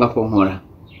bikaba ngombwa ko nkora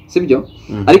sibyo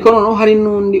ariko noneho hari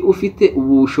n'undi ufite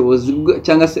ubushobozi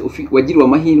cyangwa se wagiriwe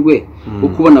amahirwe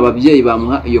ukubona ababyeyi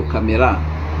bamuha iyo kamera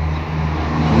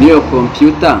niyo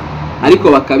computer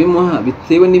ariko bakabimuha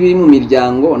bitewe n'ibiri mu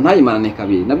miryango ntayimarane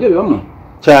kabiri nabyo bibamo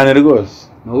cyane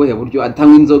rwose n'ubuhe buryo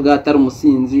atanywa inzoga atari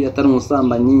umusinzi atari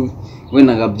umusambanyi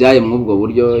wenda ngabyaye muri ubwo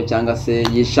buryo cyangwa se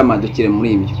yishamadukire muri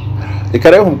ibyo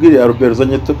reka rero nkubwire Albert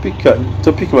uzanye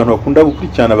topic abantu bakunda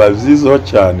gukurikirana bazizeho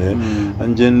cyane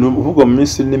ngende uvuga mu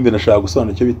minsi n'imbere nashaka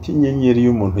gusobanura icyo biti inyenyeri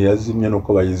y'umuntu yazimye nuko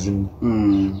bayizimye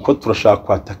ko turashaka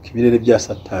kwataka ibirere bya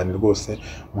satani rwose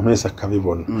umuntu wese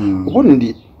akabibona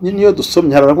ubundi niyo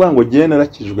dusomye haravuga ngo gihe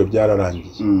narakijwe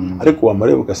byararangiye ariko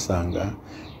wamare ugasanga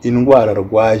indwara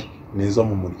arwaye nizo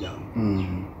mu muryango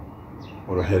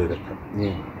urohererekana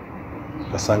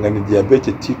ugasanga ni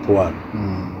diabete type 1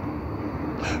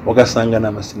 ugasanga ni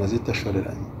amasinazite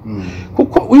ashoreranye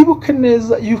kuko wibuke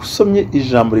neza iyo usomye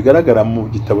ijambo rigaragara mu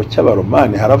gitabo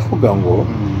cy'abaromani haravuga ngo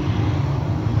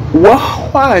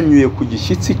wahwanyuye ku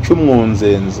gishyitsi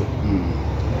cy'umwunzenze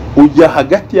ujya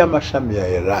hagati y'amashami ya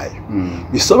Elayo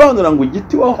bisobanura ngo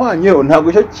igiti wahwanyeho ntabwo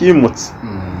cyo kimutse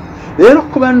rero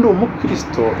kuba ndi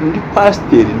umukristo ndi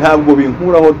pasiteri ntabwo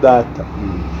binkuraho data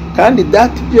kandi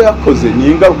data ibyo yakoze ni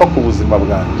ingaruka ku buzima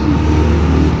bwanjye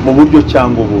mu buryo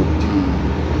cyangwa ubundi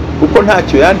kuko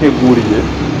ntacyo yanteguriye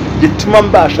gituma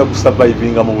mbasha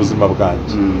gusurvivinga mu buzima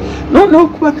bwanjye noneho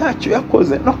kuba ntacyo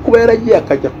yakoze no kuba yaragiye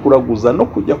akajya kuraguza no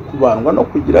kujya kubandwa no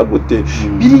kugira gute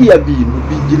biriya bintu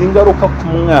bigira ingaruka ku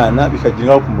mwana bikagira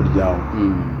ingaruka ku muryango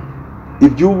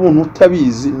ibyo ubuntu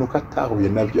utabizi nuko atahuye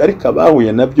nabyo ariko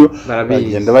abahuye nabyo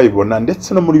bagenda bayibona ndetse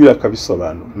no muri bira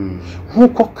akabisobanura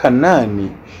nkuko Kanani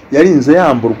yarinze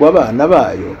yamburwa abana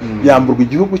bayo yamburwa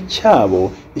igihugu cyabo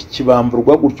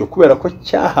ikibamburwa gutyo kubera ko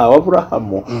cyahawe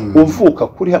Aburahamu uvuka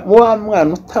kuri wa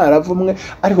mwana utaravumwe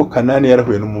ariko Kanani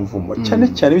yarahuye n'umuvumo cyane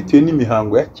cyane bitewe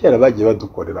n'imihango ya kera bagiye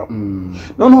badukoreraho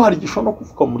noneho hari gisho no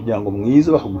kuvuka mu muryango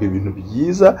mwiza bakuguha ibintu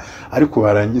byiza ariko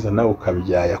barangiza nawe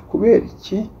ukabyaya kubera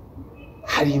iki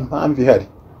hari impamvu ihari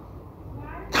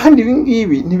kandi ibi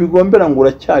ngibi ntibigombera ngo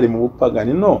uracyari mu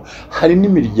bupagani no hari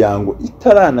n'imiryango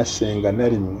itaranasenga na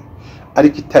rimwe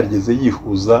ariko itarigeze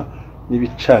yihuza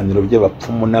n'ibicaniro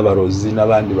by'abapfumu n'abarozi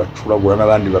n'abandi bacuragura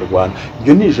n'abandi barwana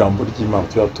ibyo ni ijambo ry'Imana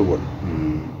tubona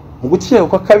mu gukira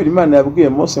kwa kabiri Imana yabwiye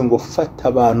Mose ngo fata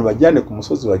abantu bajyane ku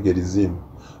musozi wa Gerizimu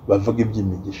bavuga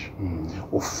iby'imigisha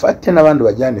ufate n'abandi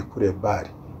bajyane kuri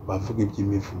Ebali bavuga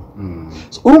iby'imivumo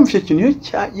urumva icyo kintu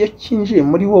iyo kinjiye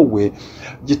muri wowe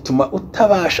gituma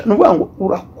utabasha nuvuga ngo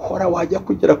urakora wajya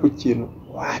kugera ku kintu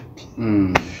wapi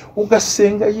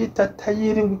ugasenga yitata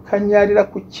yiringa ikanyarira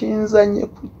ku kinzanye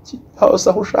hose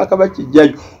aho ushaka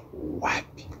bakijyayo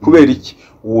wapi kubera iki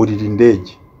wurira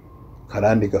indege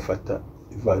karandi gafata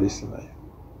ivarisi nayo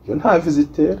yo nta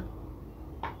vizitera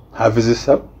nta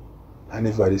vizisaba nta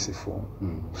n'ivarisi ifunga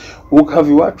ukava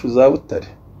iwacu za Butare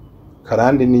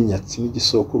karande n'inyatsi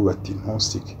n'igisokuru bati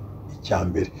ntusike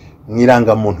icyambere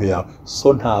mwiranga muntu yawe so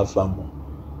ntavamo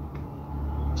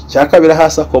cyakabira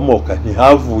hasi akomoka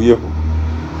ntihavuyeho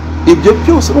ibyo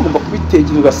byose bagomba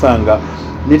kubitekereza ugasanga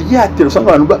ni ryatero usanga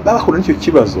abantu bahura n'icyo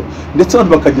kibazo ndetse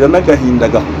abantu bakagira n'agahinda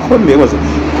gakomeye baza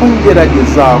ko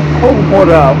ngerageza ko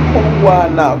nkora ko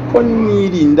wana ko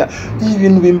nirinda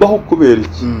ibintu bimbaho kubera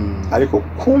iki ariko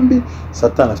kumbi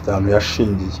Satani afite ahantu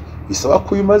yashingiye bisaba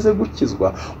ko umaze gukizwa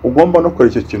ugomba no gukora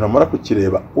icyo kintu amara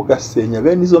kukireba ugasenya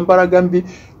bene izo mbaraga mbi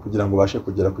kugira ngo ubashe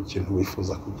kugera ku kintu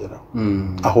wifuza kugeraho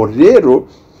aho rero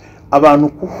abantu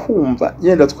kuhumva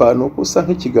yenda twanuko usa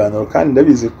nk'ikiganiro kandi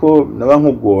ndabizi ko naba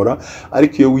nkugora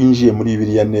ariko iyo winjiye muri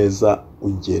Bibiliya neza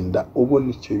ugenda ubona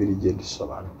icyo birigenda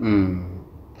isobanura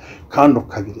kandi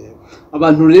ukabireba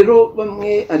abantu rero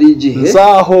bamwe ari igihe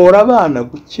nzahora abana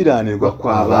gukiranirwa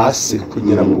kwa base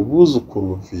kugira ngo buzukuru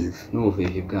buvive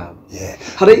n'ubuvivi bwabo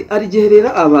hari igihe rero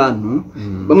abantu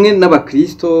bamwe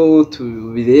n'abakristo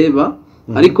tubireba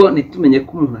ariko ntitumenye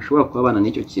ko umuntu ashobora kubabana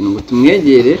n'icyo kintu ngo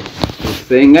tumwegere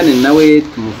dusengane nawe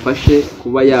tumufashe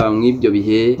kuba yaba mw'ibyo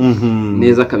bihe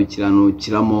neza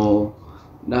akabikiranukiramo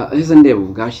ndaheze ndeba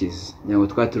ubwashize nyango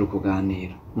twari turi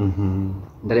kuganira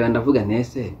ndareba ndavuga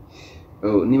nese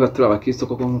niba turi abakristo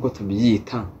koko nkuko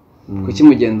tubyita kuki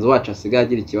mugenzi wacu asigaye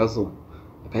agira ikibazo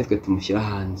akayitwe tumushyira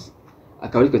hanze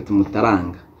akaba aritwe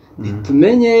tumutaranga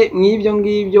ntitumenye mw'ibyo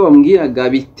ngibyo wambwiraga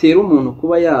bitera umuntu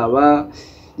kuba yaba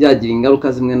yagira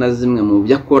ingaruka zimwe na zimwe mu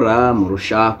byo akora mu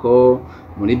rushako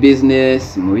muri business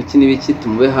mu biki n'ibiki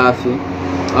tumube hafi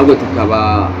ahubwo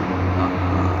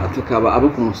tukaba abo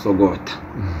kumusogota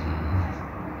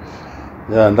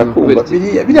ndakumva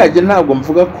biriya ntabwo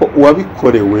mvuga ko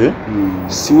uwabikorewe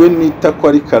siwe nita ko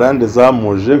ari karande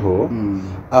zamujeho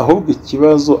ahubwo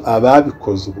ikibazo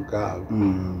ababikoze ubwabo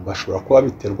bashobora kuba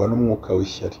biterwa n'umwuka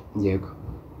w'ishyari yego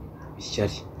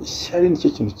ishyari nicyo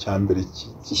kintu cya mbere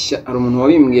hari umuntu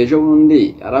wabimbwiye ejo bundi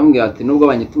arambwira ati nubwo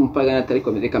banyita umupagani atari ko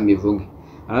reka mbivuge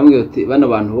arambwira ati bano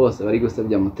bantu bose bari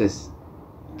gusebya Mutesi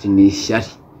ati ni ishyari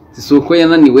si uko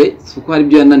yananiwe si uko hari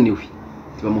ibyo yananiwe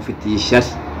bamufitiye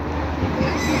ishyari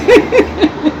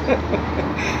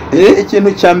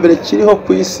ikintu cya mbere kiriho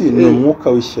ku isi ni umwuka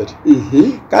w'ishyari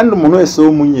kandi umuntu wese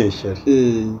w'umunyeshyari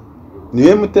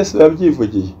niwe Mutesi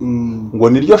babyivugiye ngo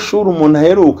niryo shuri umuntu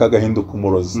aheruka agahinduka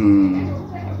umurozi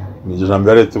ni ijambo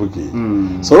yaretubwiye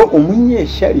so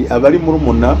umunyeshyari aba ari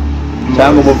murumuna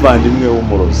cyangwa umuvandimwe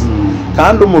w'umurozi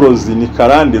kandi umurozi ni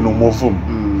karande ni umuvumo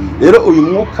rero uyu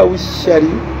mwuka w'ishyari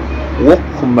wo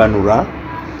kumanura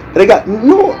rega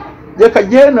reka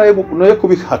noye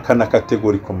kubihakana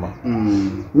kategorikoma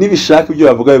nibishaka ibyo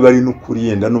bavuga biba ari n'ukuri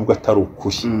yenda nubwo atari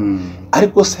ukuri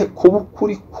ariko se kuba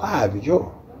ukuri kwabyo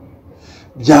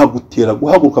byagutera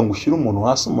guhaguruka ngo ushyire umuntu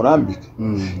hasi umurambike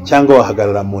cyangwa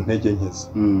wahagarara mu ntege nke ze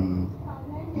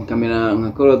kamera nka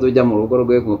Korode ujya mu rugo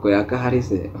rwe kuko yakahari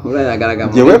se urayagaragara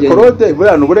mu ntege nke Korode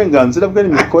buriya ni uburenganzira bwe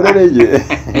n'imikorere ye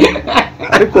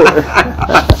ariko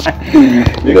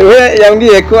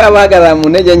yambwiye ko abahagarara mu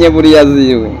ntege nke buriya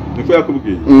ziwe niko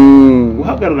yakubwiye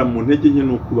guhagarara mu ntege nke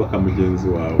ni ukubaka mugenzi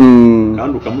wawe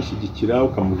kandi ukamushyigikira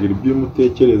ukamubwira ibyo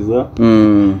umutekereza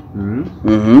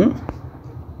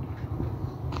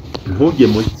ntujye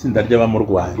mu itsinda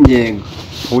ry'abamurwanya yego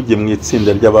ntujye mu itsinda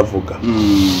ry'abavuga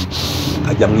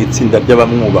ukajya mu itsinda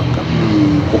ry'abamwubaka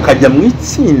ukajya mu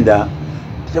itsinda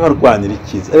ry'abarwanira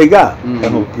icyiza rega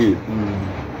nkubwire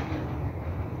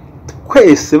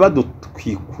twese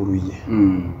badutwikuruye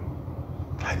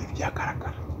hari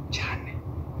ibyagaragara cyane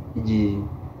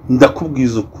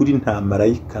ndakubwiza ukuri nta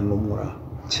marayika n'umwe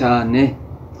cyane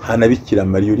nta na Bikira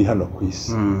Mariya uri hano ku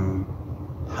isi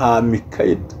nta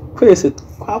Mikayeli twese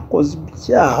twakoze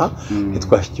ibyaha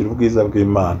ntitwashyikira ubwiza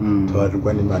bw'Imana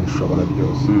tubarirwa n'Imana ishobora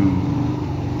byose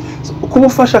kuba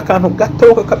ufashe akantu gato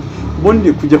ubundi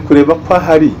kujya kureba ko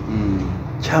ahari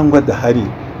cyangwa adahari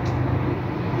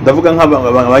ndavuga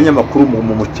nk'abanyamakuru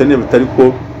mu mukene bitari ko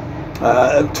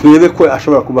turebe ko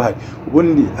ashobora kuba ahari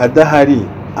ubundi adahari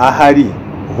ahari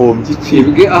uhombye iki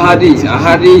twebwe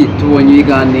ahari tubonye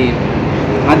ibiganiro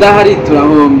adahari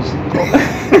turahombye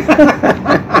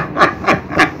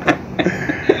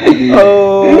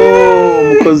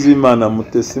umukozi w'Imana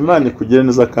Mutesi Imana ikugire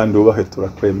neza kandi wubahe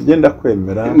turakwemera genda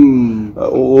kwemera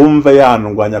wumva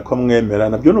yanurwanya ko mwemera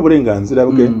nabyo n'uburenganzira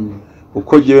bwe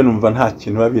uko jyewe numva nta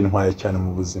kintu babintwaye cyane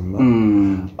mu buzima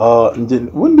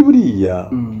ubundi buriya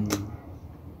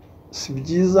si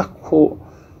byiza ko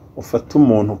ufata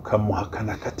umuntu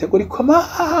ukamuhakana kategoriko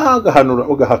agahanura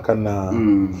ugahakana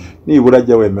nibura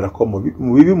ajya wemera ko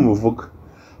mu bibi muvuga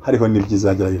hariho n'ibyiza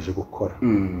yagerageje gukora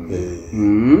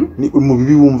mu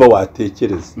bibi wumva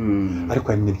watekereza ariko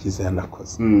hari n'ibyiza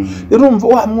yanakoze rero urumva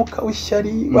wa mwuka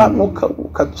w'ishyari wa mwuka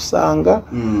ukadusanga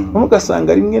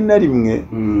ugasanga rimwe na rimwe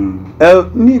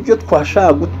n'ibyo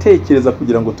twashaka gutekereza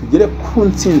kugira ngo tugere ku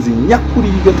ntsinzi nyakuri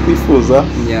y'ibyo twifuza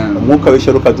umwuka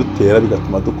w'ishyari ukadutera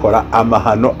bigatuma dukora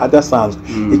amahano adasanzwe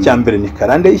icya mbere ni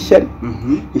karande y'ishyari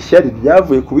ishyari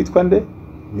ryavuye ku witwa nde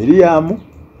Miriyamu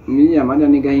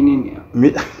ni Gahini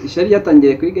ishyari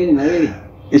ryatangiye kuri Gahini na Abeli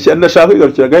ishyari ndashaka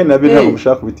kwigarukira Gahini na Abeli ntabwo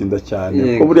mushaka kubitinda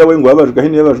cyane ko buriya we ngo yabajwe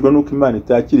Gahini yabajwe nuko Imana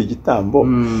itakira igitambo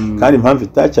kandi impamvu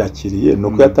itacyakiriye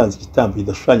nuko yatanze igitambo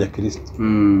kidashushanya Kristo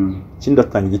ikindi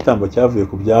atanga igitambo cyavuye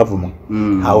ku byavumwe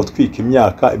ntawe utwika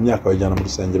imyaka bajyana mu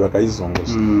rusengero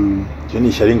bakayizunguza icyo ni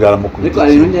ishyari ngaramukuru ariko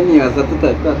hari n'undi nibaza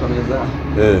tutakomeza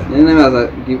nibaza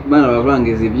Imana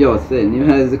bavurangiza byose niba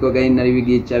hazi ko Gahini ari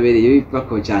bigica Abeli bipfa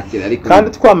ko cyakira ariko kandi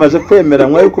twamaze kwemera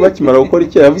mwaye kuba kimara gukora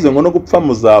icyo yavuze ngo no gupfa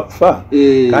muzapfa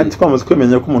kandi twamaze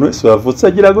kwemenya ko umuntu wese wavutse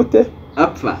agira gute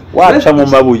apfa waca mu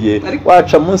mabuye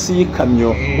waca munsi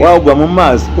y'ikamyo wagwa mu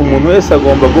mazi umuntu wese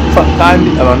agomba gupfa kandi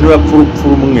abantu bapfa urupfu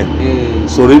rumwe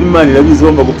so rero Imana irabizi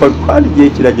bagomba gupfa kandi igihe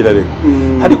kiragira rero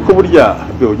ariko burya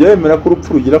ujya wemera ko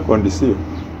urupfu rugira kondisiyo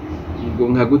ubwo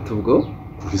nka gute ubwo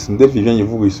Krisinde Vivian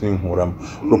yivuga isinkuramo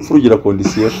urupfu rugira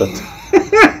kondisiyo 3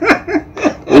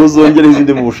 uzongera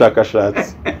izindi mu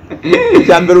bushakashatsi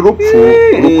icya mbere urupfu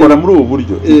rukora muri ubu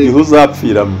buryo igihe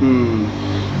uzapfiramo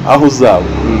aho uzaba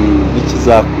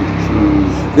n'ikizakwica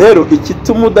rero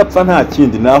ikituma udapfa nta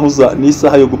kindi naho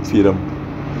n'isaha yo gupfiramo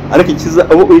ariko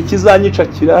ikizanyica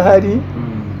kirahari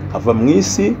ava mu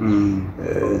isi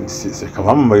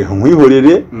sekabamamaye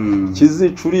nkwihorere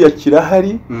kizicuriya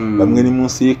kirahari bamwe ni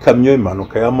munsi y'ikamyo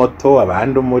impanuka ya moto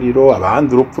abandi umuriro abandi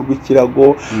urupfu rw'ikirago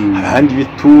abandi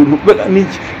bituntu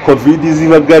n'iki covid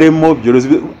zibagaremo byorozi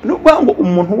ngo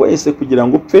umuntu wese kugira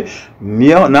ngo upfe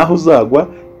naho uzagwa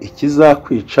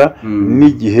ikizakwica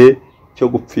n'igihe cyo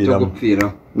gupfiramo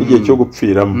n'igihe cyo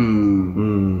gupfiramo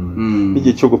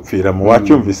n'igihe cyo gupfiramo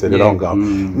wacyumvise rero aho ngaho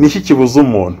niki kibuza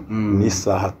umuntu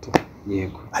n'isaha to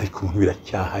yego ariko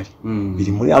biracyahari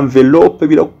biri muri envelope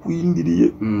birakwindiriye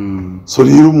so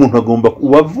rero umuntu agomba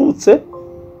uwavutse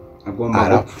agomba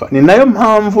arapfa ni nayo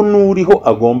mpamvu n'uriho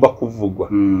agomba kuvugwa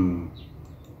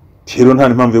rero nta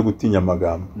impamvu yo gutinya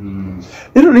amagambo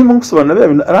rero niyo gusobanura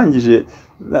arangije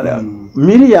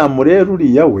Miriam rero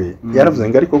uriya we yaravuze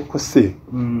ngo ariko ko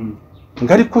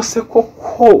se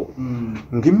koko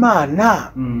ngo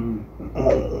Imana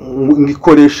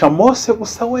ngikoresha Mose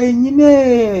gusa wenyine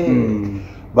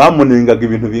bamunengaga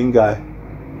ibintu bingahe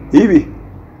ibi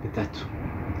bitatu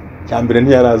cyambere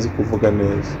ntiyarazi kuvuga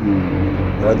neza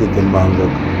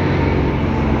yaradedemangaga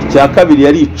icya kabiri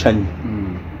yaricanye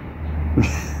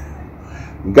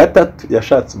gatatu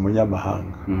yashatse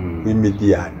umunyamahanga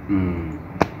w'Imidiyani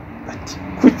ati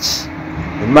kuki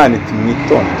Imana iti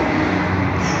mwitonde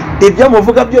ibyo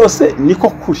muvuga byose niko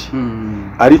kuri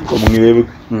ariko mwebwe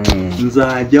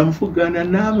nzajya mvugana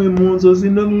namwe mu nzozi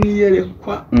no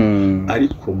mwiyerekwa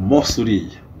ariko Mose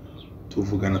uriya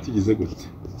tuvugana tugize gute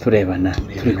turebana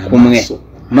turi kumwe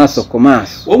maso ku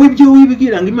maso wowe ibyo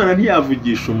wibwira ngo Imana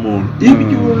ntiyavugisha umuntu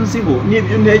ibyo unziho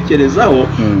n'ibyo ntekerezaho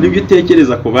n'ibyo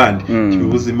utekereza ku bandi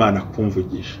kibuza Imana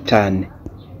kumvugisha cyane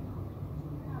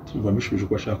tumva mbishubije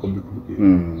ko ashaka mbikubwira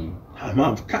nta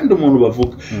mpamvu kandi umuntu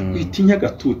bavuga witinya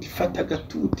gatuti fata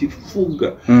gatuti vuga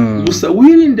gusa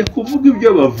wirinde kuvuga ibyo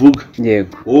bavuga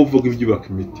yego wowe uvuga ibyo baka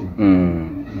imitima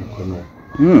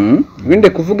wirinde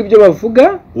kuvuga ibyo bavuga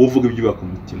wowe uvuga ibyo baka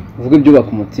umutima uvuga ibyo baka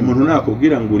umutima umuntu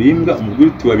nakubwira ngo urimbwa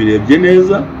umubwire uti wabirebye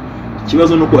neza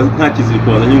ikibazo nuko nta kiziriko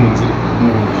wazanye mu nzira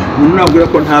umuntu nabwira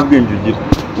ko nta bwenge ugira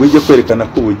wige kwerekana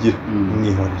ko ubugira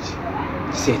mwihoreye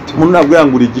umuntu nabwira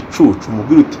ngo uri igicucu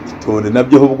umubwire uti itonde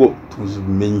nabyo ahubwo tuzi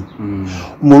ubumenyi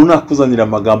umuntu nakuzanira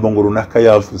amagambo ngo runaka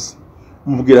yavuze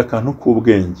umubwira akantu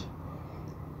k'ubwenge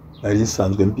nari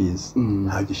nsanzwe mbizi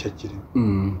nta gishya kirimo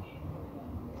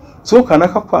so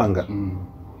kanaka kwanga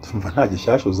tumva nta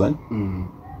gishyashya uzanye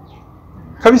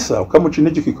kabisa ukamuca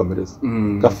intege ukikomereza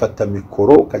ugafata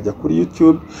mikoro ukajya kuri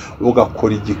YouTube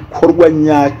ugakora igikorwa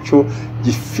nyacyo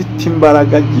gifite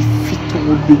imbaraga gifite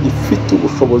uburyo gifite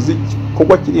ubushobozi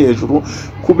igikorwa kiri hejuru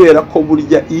kubera ko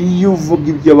burya iyo uvuga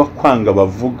ibyo abakwanga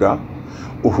bavuga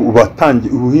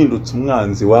ubatangiye uhindutse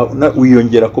umwanzi wawe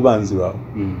wiyongera ku banzi bawe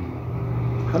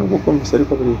hano ubwo kumvise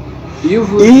ariko buri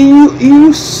iyo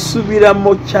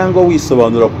usubiramo cyangwa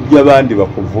wisobanura ku byo abandi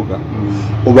bakuvuga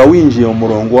uba winjiye mu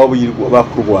murongo wabo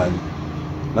bakurwanya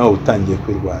nawe utangiye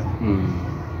kwirwanya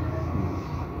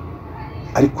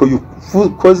ariko iyo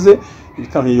ukoze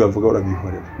ibitandukanye ibyo bavuga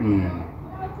urabihorera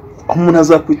umuntu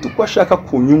azakwita uko ashaka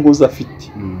ku nyungu ze afite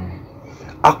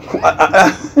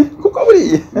kuko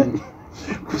buriya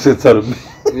gusetsa rubi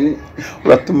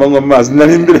uratuma nywa amazi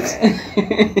nari imbere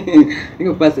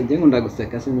niko pase njye nkunda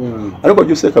guseka sinyo ariko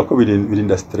jye useka ko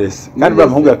birinda stress kandi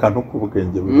bamuhuga akantu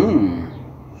k'ubwenge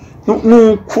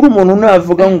kuri umuntu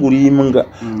navuga ngo uri imbwa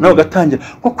nawe gatangira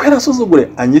ko kwera suzugure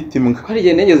anyita imbwa ko ari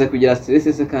igihe negeze kugira stress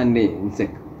se kandi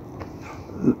nseka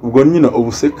ubwo nyine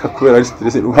ubuseka kubera ari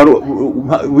stress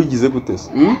wigize gute se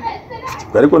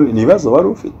ariko nibazo wari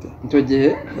ufite icyo gihe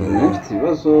ufite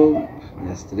ibibazo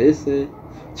ya stress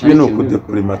kibe no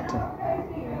kudeprimato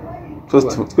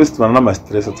twese tubana n'ama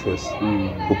stress twese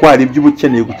kuko hari ibyo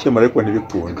ubukeneye gukemura ariko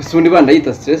ntibikunde gusa ubundi banda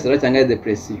yita stress cyangwa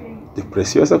depression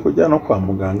depression se kujya no kwa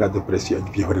muganga depression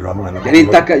byihorera hamwe na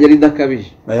yari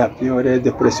dakabije byihorera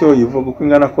depression yivuga uko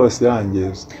ingana kose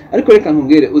yangiza ariko reka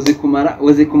nkubwire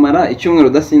uzi kumara icyumweru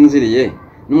udasinziriye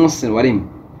n'umunsi warimo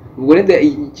ubwo rede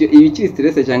ibikiri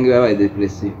stress cyangwa yabaye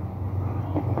depression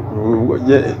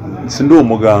sindi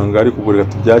umuganga ariko ubwo reka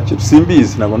tubyakira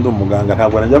simbizi ntabwo ndi umuganga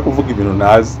ntabwo najya kuvuga ibintu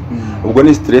nazi ubwo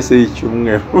ni stress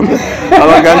y'icyumweru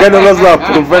abaganga nibo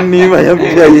bazaprova niba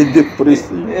yabyaye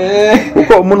depression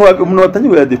kuko umuntu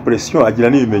watangiye ya depression agira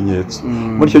n'ibimenyetso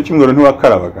muri icyo cyumweru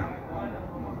ntiwakarabaga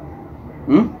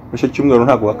muri icyo cyumweru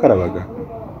ntabwo wakarabaga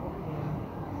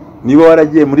niba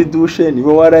waragiye muri douche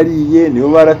niba warariye niba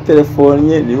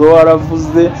waratelefonnye niba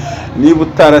waravuze niba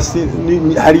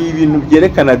hari ibintu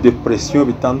byerekana depression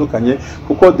bitandukanye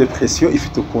kuko depression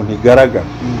ifite ukuntu igaragara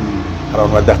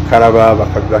abantu badakaraba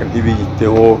bakagira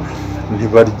ntibiyiteho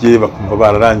ntibarye bakumva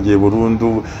bararangiye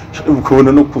burundu ukabona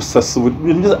no kusasa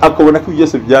akabona ko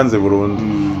byose byanze burundu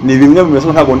ni bimwe mu bimezo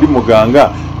ntabwo ndi muganga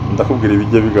ndakubwira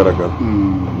ibijye bigaragara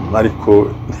ariko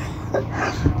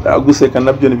guseka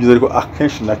nabyo ni byiza ariko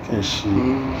akenshi na kenshi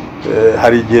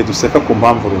hari igihe duseka ku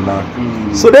mpamvu runaka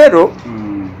so rero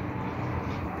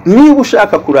niba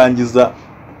ushaka kurangiza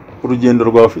urugendo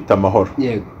rwawe ufite amahoro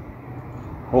yego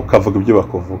ukavuga ibyo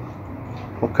bakuvuga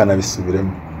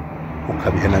ukanabisubiremo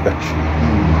ukabihe n'agaciro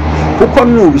kuko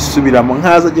nubisubiramo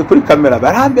nkaza agiye kuri kamera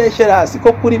barambeshyera hasi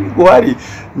ko kuri biguhari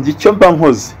njye icyo mba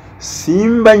nkoze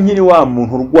simba nkiri wa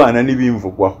muntu urwana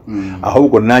n'ibimvugwaho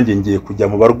ahubwo nanjye ngiye kujya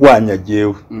mu barwanya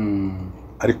jewe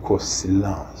ariko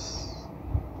silence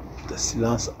the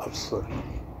silence absolute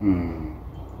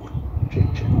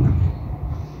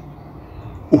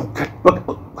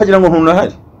ukagira ngo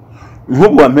ntunahari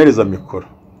nk'ubu wampereza mikoro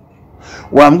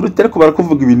wambwira utari kubara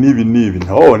kuvuga ibi n'ibi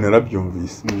ntawe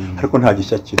narabyumvise ariko nta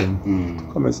gishya kirimo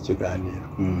komeza ikiganiro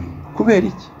kubera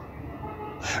iki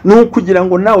ni ukugira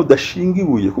ngo nawe udashinga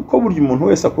ibuye kuko burya umuntu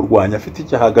wese akurwanya afite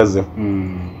icyo ahagazeho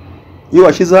iyo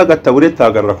washyizeho agataburete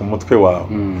ahagarara ku mutwe wawe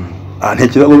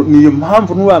niyo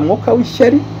mpamvu n'uwa mwuka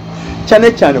w'ishyari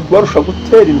cyane cyane kubarusha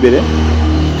gutera imbere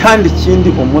kandi ikindi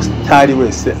umusitari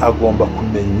wese agomba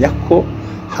kumenya ko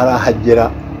hari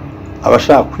ahagera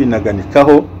abashaka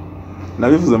kwinaganikaho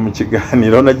nabivuze mu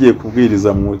kiganiro nagiye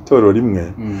kubwiriza mu itorero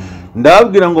rimwe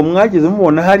ndababwira ngo mwageze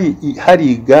mubona hari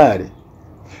igare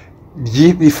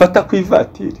bifata ku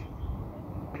ivatiri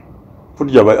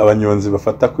burya abanyonzi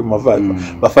bafata ku mavatiri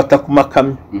bafata ku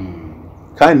makamyo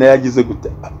kandi nayo yagize gute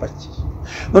apakiye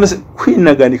none se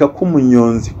kwinaganika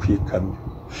k'umunyonzi ku ikamyo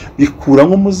bikura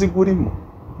nk'umuzigo urimo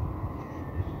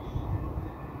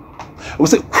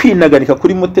ubuse kwinaganika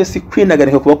kuri mutesi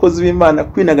kwinaganika ku bakozi b'Imana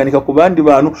kwinaganika ku bandi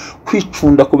bantu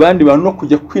kwicunda ku bandi bantu no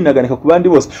kujya kwinaganika ku bandi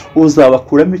bose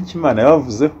uzabakuramo ikimana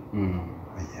yavuzeho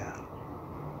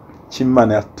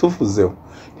ikimana yatuvuzeho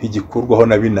ntigikurwaho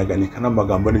nabinaganika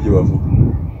n'amagambo n'ibyo bavuga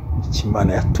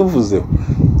ikimana yatuvuzeho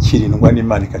kirindwa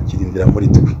n'Imana ikakirindira muri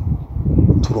twe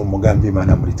turi umugambi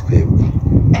w'Imana muri twebwe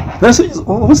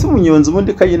ubuse umunyonzi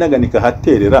ubundi kayinaganika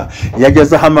haterera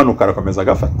yageze ahamanuka arakomeza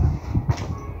agafata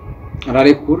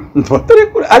ararekura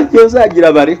ntotarekura ariko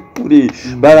uzagira barekure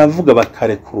baravuga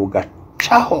bakarekura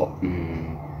ugacaho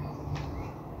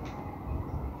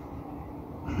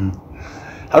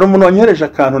hari umuntu wanyohereje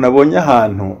akantu nabonye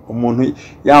ahantu umuntu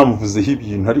yamuvuzeho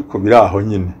ibintu ariko biri aho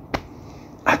nyine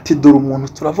ati dore umuntu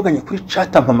turavuganye kuri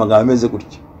chat ampamagara ameze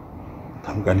gutya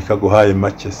ntamuganika guhaye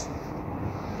make se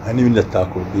hari n'ibindi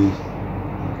atakubwiye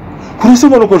kuri se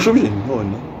umuntu ukoshubije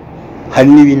none hari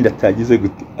n'ibindi atagize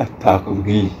gute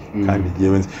atakubwiye kandi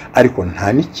yewe ariko nta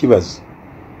n'ikibazo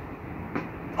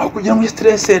aho kugira ngo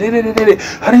stress rererere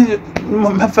hari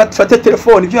fate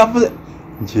telefone ibyo yavuze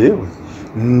ngewe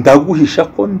ndaguhisha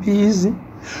ko mbizi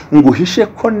nguhishe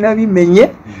ko nabimenye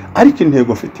ariko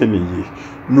intego mfite niyi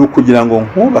ni ukugira ngo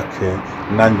nkubake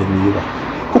nanjye niyubake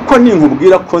kuko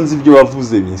ninkubwira ko nzi ibyo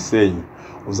wavuze binsenye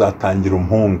uzatangira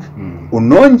umpunge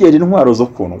unongera intwaro zo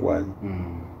kundwanya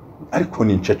ariko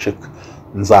ninceceka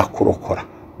nzakurokora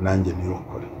nanjye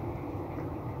nirokore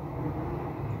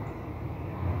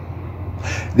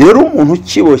rero umuntu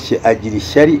ukiboshye agira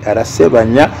ishyari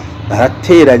arasebanya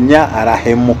arateranya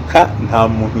arahemuka nta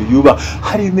muntu yuba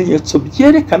hari ibimenyetso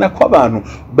byerekana ko abantu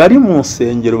bari mu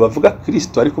nsengero bavuga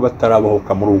Kristo ariko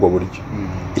batarabahoka muri ubwo buryo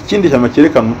ikindi cyama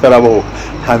cyerekana mutarabahoka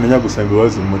ntamenya gusaba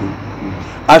imbabazi muri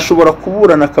ashobora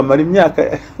kuburana akamara imyaka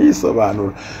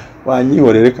yisobanura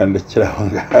wanyihorere kandi ndakiraho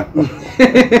ngaho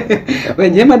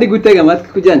bagiye mari gutega amatwi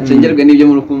kugira ncengerwe n'ibyo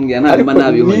muri kumbwira ntabwo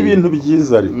nabihore ni ibintu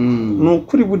byiza ari ni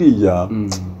ukuri buriya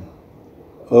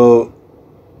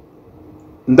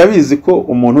ndabizi ko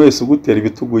umuntu wese ugutera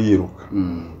ibitugu yiruka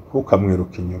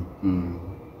ntukamwiruka inyuma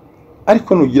ariko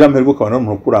nugira amahirwe ukabona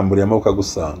umuntu ukuramburiye amaboko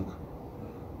agusanga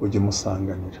ujye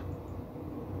umusanganira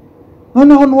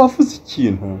noneho n'uwavuze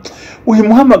ikintu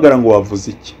uhimuhamagara ngo wavuze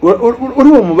iki uri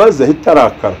bumubaze ahita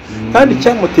arakara kandi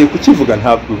cyamuteye kukivuga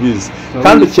ntabwo ubizi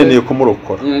kandi ukeneye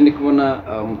kumurokora ndi kubona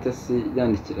umutesi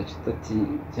yandikira ati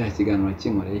cya kiganiro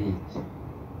kinkoreye hiki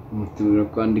umutumira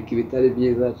kwandika ibitari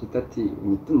byiza ati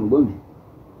umutima ugome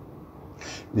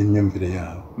ni imyumvire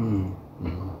yawe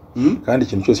kandi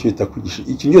ikintu cyose cyita kugisha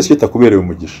ikintu cyose cyita kubereye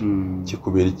umugisha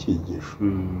kikubera icyigisho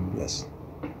yes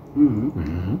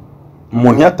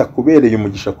umuntu yatakubereye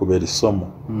umugisha kubera isomo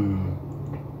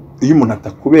iyo umuntu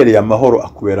atakubereye amahoro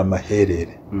akubera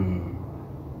amaherere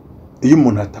iyo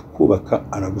umuntu atakubaka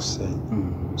aragusenya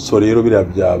so rero biriya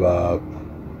byaba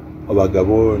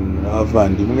abagabo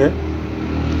n'abavandimwe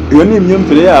iyo ni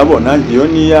imyumvire yabo nanjye iyo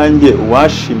ni iyanjye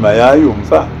uwashima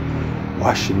yayumva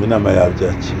washima inama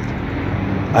yabyakira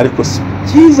ariko si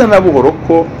byiza na buhoro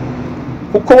ko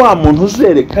kuko wa muntu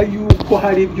uzereka yuko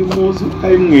hari ibyo umuzi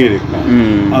ukabimwereka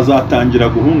azatangira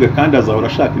guhunga kandi azahora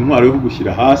ashaka intwaro yo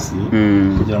kugushyira hasi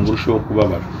kugira ngo urusheho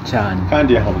kubabara cyane kandi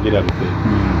yakubwira gutera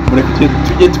mureke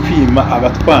tujye twima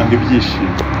abatwanga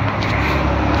ibyishimo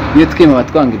iyo twima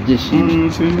abatwanga ibyishimo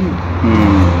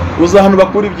uza ahantu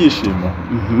bakura ibyishimo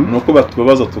ni uko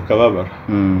batubabaza tukababara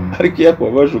ariko iyo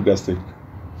akubabaje ugaseka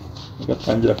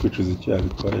ugatangira kwicuza icyo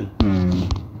yabikoreye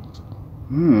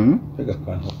mbega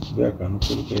akantu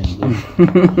k'urwenge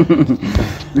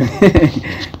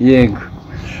yego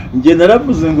njye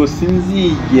naravuze ngo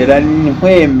sinzigera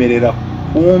nkwemerera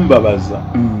kumbabaza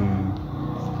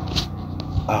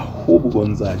ahubwo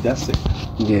nzajya nseka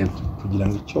kugira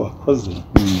ngo icyo wakoze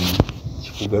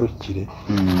kikugarukire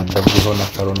atavuyeho na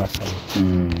karo na karo.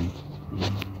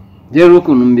 rero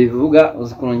ukuntu mbivuga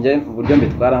uzi ukuntu njye uburyo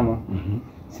mbitwaramo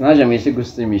sinaje mu isi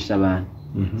gushimisha abantu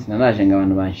sinanaje ngo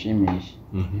abantu banshimishe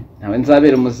ntawe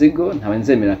nzabera umuzigo ntawe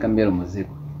nzemera akambera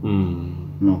umuzigo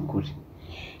ni ukuri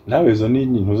nawe izo ni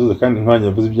ntuzuze kandi nkwanya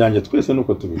yavuze ibyanjye twese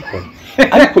nuko tubikora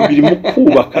ariko biri mu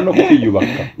kubaka no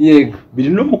kwiyubaka yego biri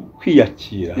no mu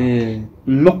kwiyakira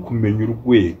no kumenya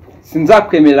urwego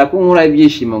sinzakwemerera ko nkura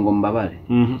ibyishimo ngo mbabare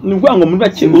ni ukuvuga ngo muri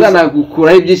bake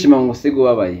sinzanagukuraho ibyishimo ngo usige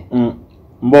ubabaye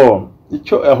mbo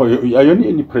icyo ayo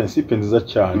ni principe nziza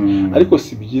cyane ariko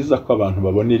si byiza ko abantu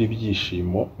babonera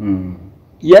ibyishimo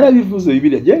yarabivuze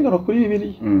Bibiliya gengana kuri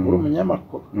Bibiliya uri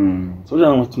umunyamakuru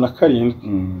sojana ngo tunakarindwi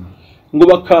ngo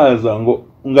bakaza ngo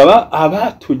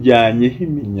abatujyanyeho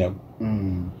iminyago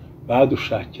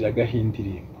badushakiragaho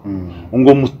indirimbo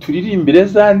ngo muturirimbire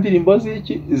za ndirimbo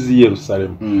z'i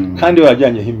Yerusalemu kandi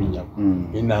bajyanyeho iminyago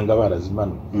inanga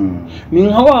barazimanuye ni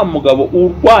nka wa mugabo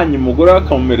urwanya umugore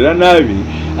akamumerera nabi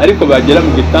ariko bagera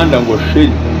mu gitanda ngo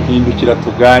sheri hindukira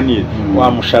tuganire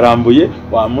wamusharambuye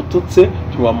wamututse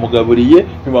ntiwamugaburiye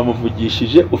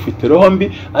ntiwamuvugishije ufite roho mbi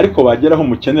ariko bageraho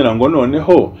umukenera ngo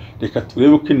noneho reka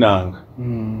turebe uko inanga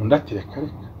undi ati reka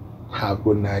ntabwo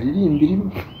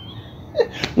naririmbira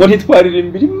ngo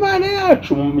ntitwaririmbira Imana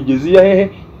yacu mu migezi ya hehe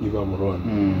i Babuloni.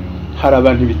 Hari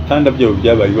abantu ibitanda byabo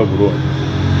byabaye i Babuloni,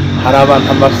 hari abantu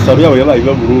amasaro yabo yabaye i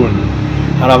Babuloni,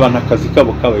 hari abantu akazi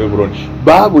kabo kabaye i Babuloni,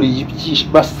 baburiye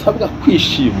ibyishimo basabwa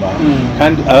kwishima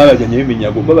kandi ababajyanyeho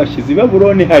iminyago babashyize i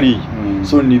Babuloni hariya.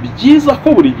 So ni byiza ko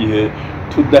buri gihe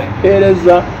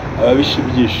tudahereza ababisha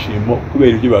ibyishimo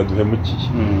kubera ibyo baduhemukiye,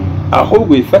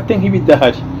 ahubwo bifate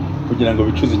nk'ibidahari kugira ngo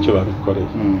bicuze icyo babikoreye.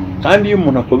 Kandi iyo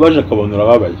umuntu akubaje akabona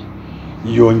urababaye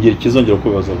yongera ikizongera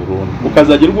kubaza burundu,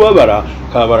 ukazagira ubabara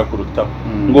kabara kurutaho.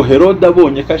 Ngo Herode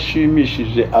abonye ko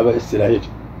ashimishije Abayisiraheli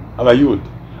Abayuda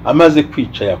amaze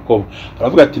kwica Yakobo,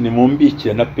 aravuga ati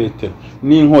nimumbikire na Petero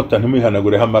n'inkota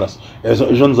ntimwihanagureho amaraso,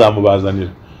 ejo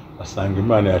nzamubazanira. Asanga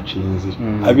Imana yaciye inzira,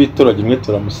 abitorage mwe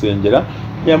turamusengera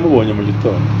ntiyamubonye mu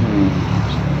gitondo.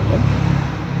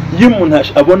 Iyo umuntu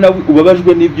abona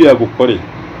ubabajwe n'ibyo yagukoreye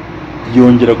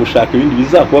yongera gushaka ibindi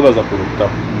bizakubabaza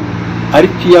kurutaho,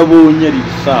 ariko iyo abonye ari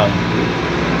bisanzwe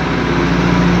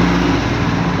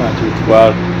ntacyo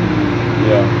bitwara.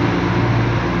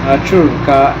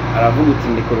 aracuruka aravuga uti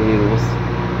ndi kuruhira ubusa.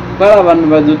 Bari abantu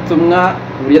badutumwa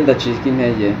ku buryo adacika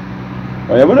intege.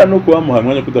 Wayabona nuko bamuha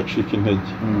mwanya kudacika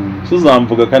intege.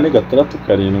 Tuzamvuga 4 6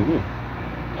 7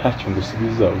 ntacyo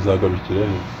ngusubiza uzagarukira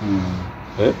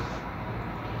he.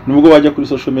 Nubwo wajya kuri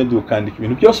social media ukandika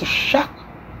ibintu byose ushaka,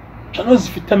 channel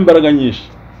zifite imbaraga nyinshi,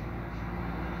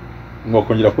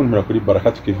 mwakongera kuntumira kuri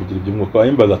Baraka tukivugira ibyo mwuka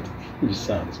wahimbaza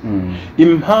ibisanzwe.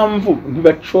 Impamvu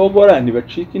ntibacogora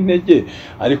ntibacika intege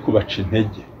ariko baca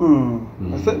intege.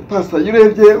 Pasa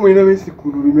yurebye mwino bisi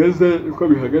kuntu bimeze uko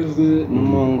bihagaze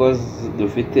mu ngo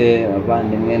dufite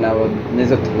abandimwe nabo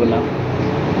neza tubona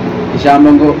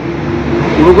ijambo ngo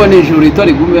urugo ni ijuru rito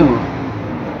rigumeho.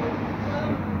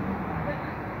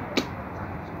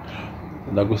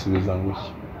 Ndagusubiza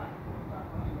ngushye,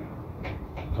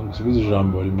 ndagusubiza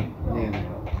ijambo rimwe.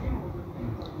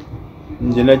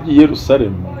 Njye nagiye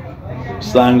Yerusalemu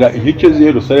usanga inkike z'i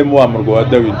Yerusalemu wa murwa wa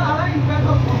Dawidi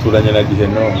turanye na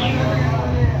Gihenomu.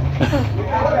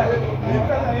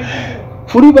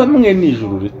 Kuri bamwe ni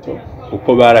ijuru rito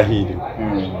uko barahiriwe,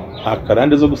 nta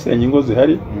karande zo gusenya ingo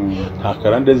zihari, nta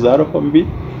karande za roho mbi,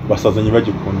 basazanye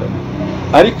bagikundana.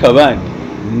 Ariko abandi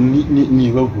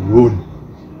ni Babuloni.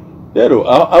 Rero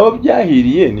abo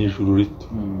byahiriye ni ijuru rito,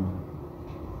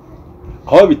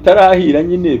 aho bitarahira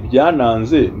nyine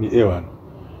byananze ni ewana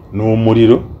ni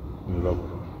umuriro ni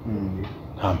Babuloni.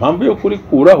 Nta mpamvu yo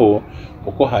kurikuraho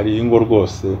kuko hari ingo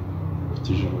rwose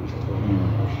ufite ijuru rito.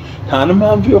 Nta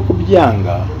mpamvu yo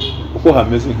kubyanga kuko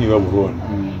hameze nk'i Babuloni.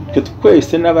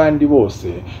 Twese n'abandi bose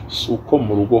si uko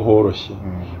mu rugo horoshye,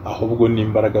 ahubwo ni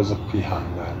imbaraga zo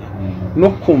kwihangana no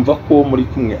kumva ko muri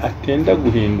kumwe atenda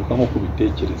guhinduka nko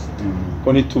kubitekereza,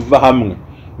 ko nituva hamwe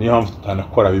niyo mpamvu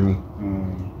tutanakora bimwe.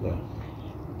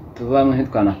 Tuva hamwe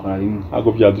ntitwanakora bimwe,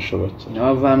 ntabwo byadushobokera.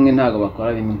 n'abava hamwe ntabwo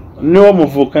bakora bimwe. Niwo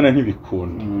muvukana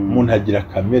ntibikunda, umuntu agira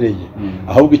kamere ye,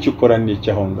 ahubwo icyo ukora ni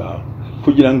icyaho ngaho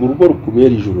kugira ngo urugo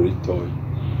rukubere ijuru ritoya.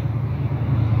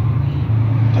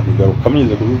 Tabigaruka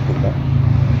mwize kubivuga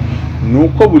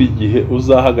nuko buri gihe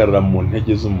uzahagarara mu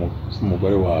ntege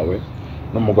z'umugore wawe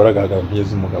n'umugore agahagarara mu ntege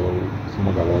z'umugabo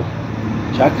we.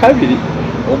 Cya kabiri,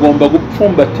 ugomba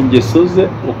gupfumbata ingeso ze,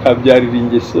 ukabyarira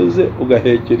ingeso ze,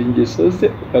 ugahekera ingeso ze,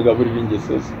 ukagaburira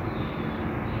ingeso ze,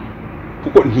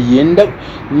 kuko ntiyenda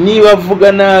niba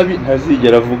avuga nabi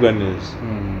ntazigera avuga neza.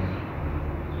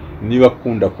 niba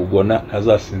akunda kugona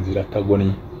ntazasinzira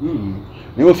atagonnye.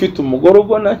 Niba ufite umugore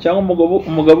ugona cyangwa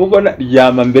umugabo ugona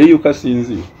ryama mbere yuko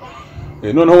asinzira.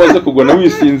 Noneho waze kugona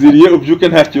wisinziriye ubyuke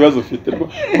nta kibazo ufite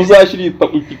uzashyira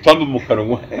ipamba mu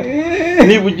kanwa.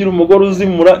 Niba ugira umugore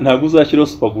uzimura ntabwo uzashyiraho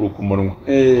supaguru ku munwa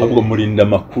ahubwo murinda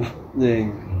amakuru.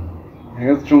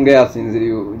 Cunga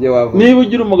yasinziriye ujye wavuga. Niba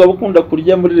ugira umugabo ukunda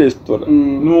kurya muri resitora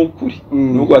ni ukuri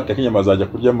nubwo wateka inyama azajya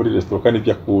kurya muri resitora kandi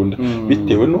ibyo akunda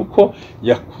bitewe nuko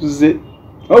yakuze.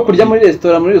 Aho kurya muri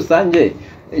resitora muri rusange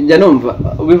njya numva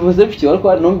ubivuze bifite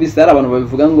ariko numvise hari abantu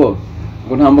babivuga ngo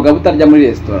nta mugabo utarya muri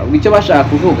resitora. Ubwo icyo bashaka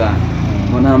kuvuga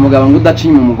ngo nta mugabo ngo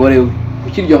udacinya umugore we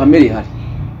kuko iryo hame rihari.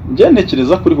 Njye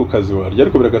ntekereza kuri ku kazi warya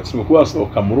ariko biragatsima kuba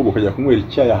wasohoka mu rugo ukajya kunywera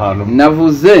icyayi ahantu.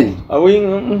 Navuze abo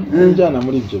njyana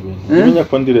muri ibyo bintu umenya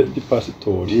ko ndi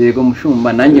pasitori. Yego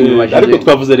mushumba nanjye ngubajije ariko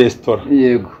twavuze resitora.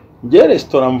 Yego njye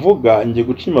resitora mvuga ngiye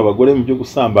gucima abagore mu byo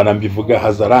gusambana mbivuga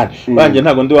hazarani banjye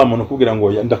ntago ndi wa muntu kubwira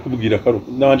ngo ndakubwira ko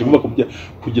nabanje kuvuga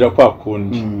kugira kwa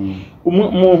kundi.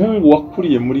 Umuhungu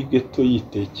wakuriye muri ghetto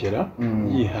yitekera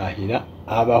yihahira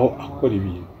abaho akora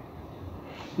ibintu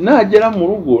nagera mu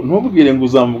rugo ntubwire ngo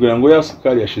uzamubwira ngo ya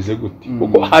sukari yashize gute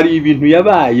kuko hari ibintu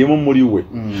yabayemo muri we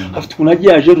afite ukuntu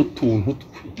agiye aje rutuntu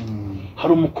twe.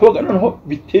 Hari umukobwa noneho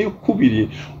biteye ukubiri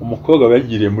umukobwa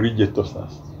yagiriye muri ghetto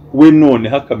sasa we none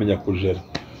hakamenya kujera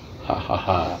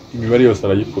imibare yose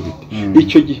arayikubita.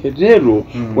 Icyo gihe rero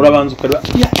urabanza ukareba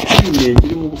atari inenge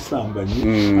irimo ubusambanyi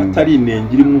atari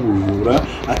inenge irimo ubujura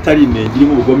atari inenge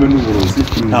irimo ubugome n'uburozi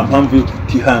nta mpamvu yo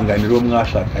kutihanganira uwo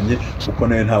mwashakanye kuko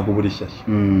nawe ntabwo buri shyashya.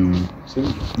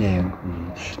 Yego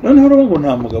noneho rero ngo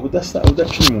nta mugabo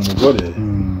udacinya umugore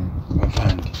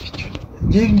bavandi icyo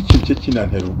ngiye n'ikintu cyo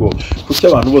kinantera ubwoba kuko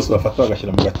abantu bose bafata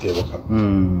bagashyira mu gatebo kamwe.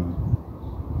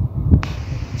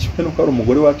 Kimwe nuko ari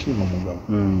umugore waciye umugabo.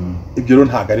 Ibyo rero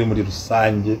ntabwo ari muri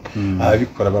rusange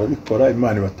ababikora barabikora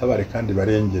Imana ibatabare kandi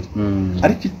barengere.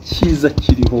 Ariko icyiza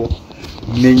kiriho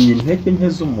menya intege nke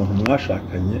z'umuntu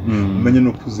mwashakanye umenye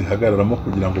no kuzihagararamo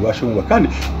kugira ngo ubashe kumva kandi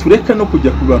tureke no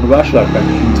kujya ku bantu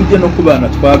bashakanye tujye no ku bana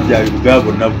twabyaye ubwabo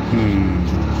nabo.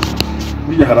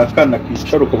 Burya hari akana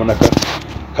kicara ukabona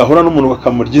kahura n'umuntu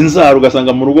bakamurya inzara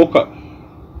ugasanga mu rugo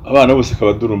abana bose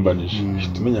kabadurumbanije.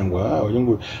 Tumenya ngo uyu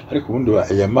ngo ariko ubundi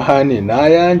aya mahane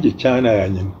nayanjye cyane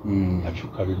ayanyine nacyo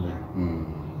kabimenya.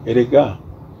 Erega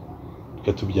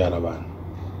twe tubyara abantu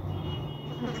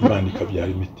Imana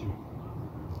ikabyara imitima.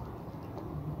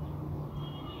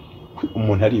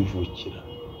 Umuntu arivukira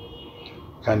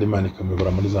kandi Imana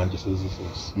ikamuyobora muri za ngeso ze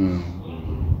zose.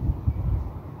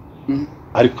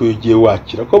 Ariko iyo ugiye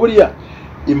wakira ko buriya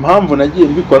impamvu nagiye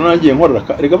mbikora nagiye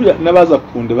nkorera rega burya nabaza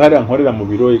kunde bari ankorera mu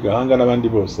biro igahanga n'abandi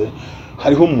bose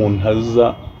hariho umuntu aza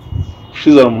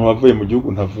ushize umuntu wavuye mu gihugu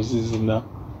ntavuze izina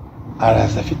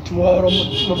araza afite umubabaro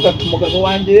mu bwato umugabo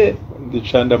wanjye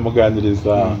ndicanda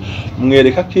muganiriza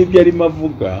mwereka ko ibyo arimo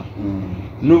avuga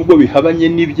nubwo bihabanye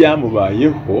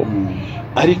n'ibyamubayeho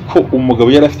ariko umugabo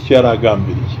yari afite icyo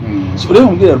yaragambiriye. So rero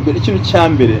mbwira mbere ikintu cya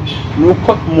mbere nuko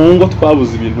mu ngo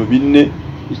twabuze ibintu bine.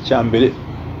 Icya mbere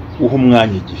uha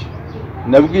umwanya igihe.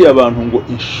 Nabwiye abantu ngo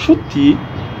inshuti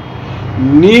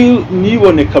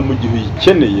niboneka mu gihe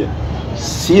uyikeneye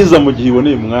siza mu gihe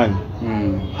iboneye umwanya.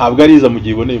 Ntabwo ari iza mu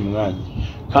gihe iboneye umwanya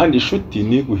kandi inshuti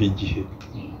niguha igihe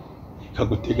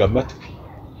ikagutega amatwi.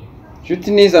 Inshuti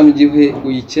niza mu gihe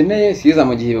uyikeneye siza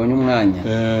mu gihe ibonye umwanya.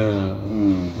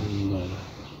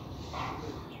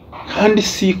 kandi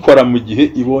sikora mu gihe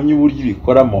ibonye uburyo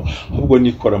ibikoramo ahubwo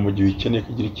nikora mu gihe ukeneye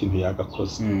kugira ikintu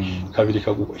yagakoze. Kabiri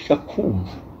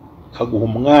kakumva kaguha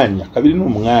umwanya. Kabiri ni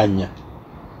umwanya.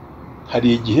 Hari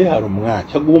igihe hari umwanya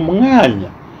kaguha umwanya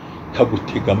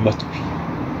kagutega amatwi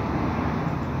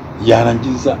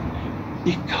yarangiza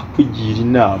ikakugira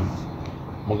inama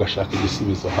mugashaka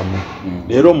igisubizo hamwe.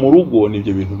 Rero mu rugo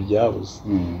nibyo bintu byabuze.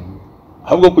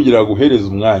 Ahubwo kugira ngo uhereze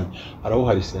umwanya araho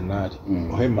hari Arsenal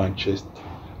ohe Manchester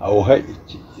aho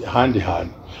handi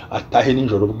hantu atahe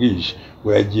ninjoro bwije ngo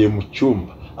yagiye mu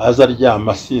cyumba aza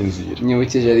aryama asinzira.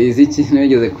 Nyibukije rizi iki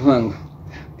nigeze kuvanga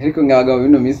ariko ngabagabo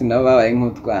bino minsi nabo babaye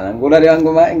nk'utwana ngo urareba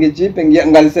ngo ikipe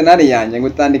ngo Arsenal yanjye ngo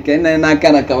utandike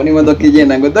n'akana kabona imodoka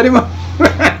igenda ngo dorimo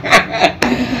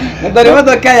dore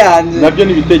imodoka yanjye. Nabyo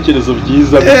ni ibitekerezo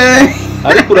byiza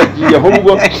ariko uragiye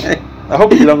ahubwo aho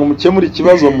kugira ngo mukemure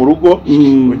ikibazo mu rugo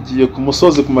ugiye ku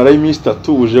musozi kumarayo iminsi 3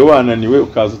 uje wananiwe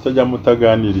ukaza utajya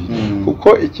mutaganiriye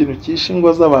kuko ikintu cyishingo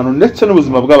z'abantu ndetse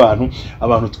n'ubuzima bw'abantu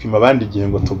abantu twima abandi igihe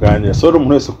ngo tuganire. So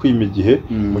umuntu wese kwima igihe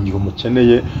mu gihe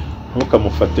umukeneye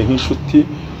ntukamufate nk'inshuti.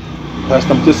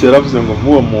 Pastor Mutesi yaravuze ngo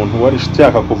nk'uwo muntu wari inshuti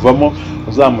yakakuvamo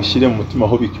uzamushyire mu mutima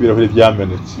aho bikibirahure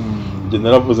byamenetse. njye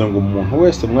naravuze ngo umuntu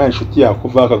wese mwana inshuti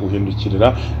yakuva akaguhindukirira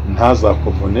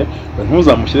ntazakuvune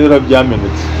ntuzamushyirira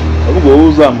byamenetse ahubwo wowe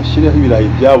uzamushyireho ibirayi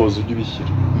byaboze ujye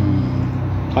ubishyira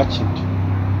hakindi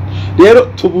rero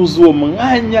tubuze uwo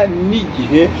mwanya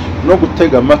n'igihe no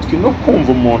gutega amatwi no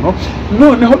kumva umuntu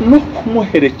noneho no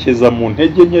kumuherekeza mu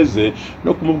ntege nke ze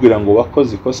no kumubwira ngo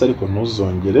wakoze ikosa ariko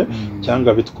ntuzongere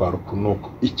cyangwa bitwara ukunuko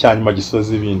icyanyuma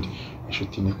gisoza ibindi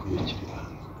inshuti ni kubikira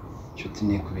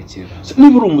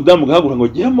niba uri umudamu ugahaguruka ngo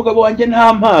gihe mugabo wanjye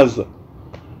ntampaza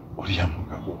uriya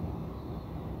mugabo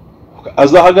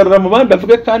azahagarara mu bandi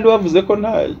avuge kandi wavuze ko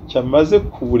ntacyo amaze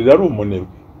kuburira ari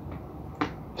umunebwe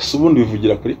ese ubundi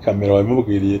bivugira kuri kamera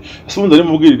wabimubwiriye ese ubundi ari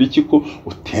mubwirira iki ko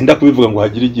utenda kubivuga ngo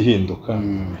hagire igihinduka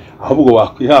ahubwo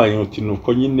wakwihanganye uti nuko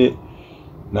nyine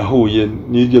nahuye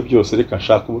n'ibyo byose reka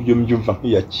nshaka uburyo mbyumva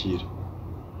nkiyakira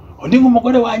undi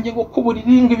nk'umugore wanjye ngo kuburira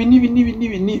ibi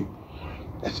n'ibi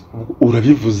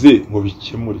urabivuze ngo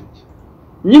bikemure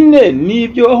nyine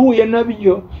nibyo wahuye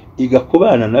nabyo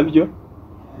igakubana nabyo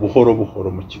buhoro buhoro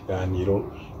mu kiganiro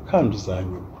kandi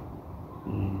uzanyurwa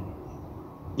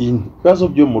ibibazo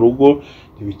byo mu rugo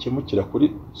ntibikemukira kuri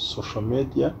social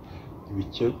media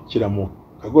ntibikemukira mu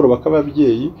kagoroba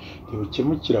k'ababyeyi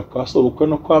ntibikemukira kwa sobukwe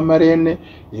no kwa marene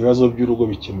ibibazo by'urugo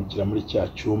bikemukira muri cya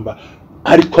cyumba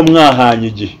ariko mwahanye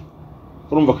igihe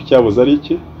urumva ko icyabuze ari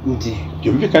iki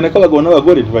byumvikane ko abagabo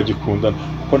n'abagore ntibagikundana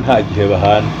kuko nta gihe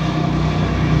bahana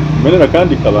umenera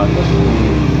kandi kabanga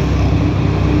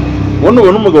ubona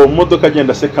umugabo mu modoka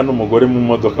agenda aseka n'umugore mu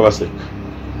modoka baseka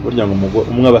burya ngo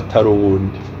umwe abatari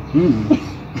uwundi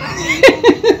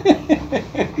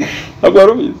ntabwo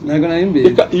wari ubizi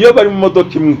iyo bari mu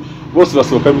modoka imwe bose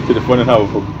basohoka muri telefone ntawe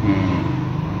uvuga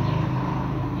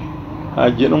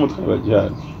hagiye n'umutwe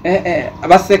bagihana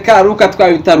baseka ari uko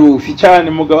atwaye utarufi cyane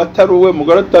umugabo ataruwe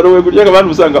umugore ataruwe burya abantu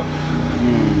usanga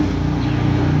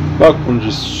bakunje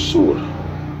isura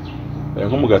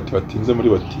nk'umugati batinze muri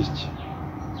botike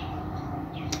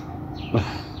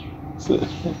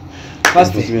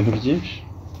uvuze ibintu byinshi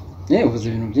uvuze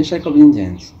ibintu byinshi ariko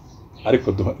by'ingenzi ariko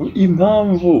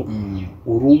impamvu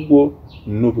urugo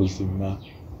n'ubuzima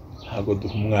ntabwo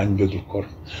duha umwanya ibyo dukora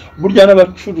burya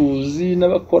n'abacuruzi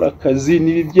n'abakora akazi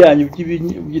n'ibijyanye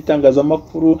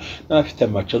by'itangazamakuru n'abafite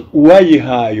amacana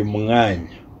uwayihaye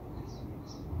umwanya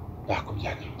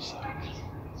yakubyaga umusaruro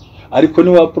ariko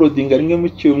niwaporodinga rimwe mu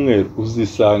cyumweru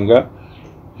uzisanga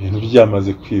ibintu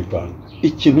byamaze kwivanga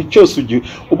ikintu cyose ugiye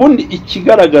ubundi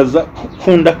ikigaragaza ko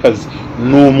ukunda akazi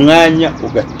ni umwanya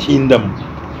ugatindamo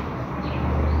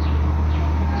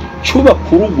cyubaka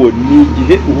urugo ni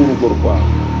igihe uha urugo rwawe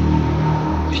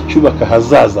icyubaka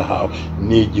ahazaza hawe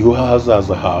ni igihe uha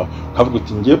ahazaza hawe ukavuga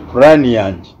uti ngiye purani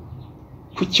yanjye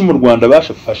kuki mu Rwanda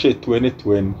bashafashe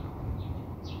 2020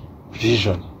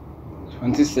 vision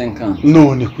 2050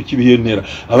 none kuki biyenera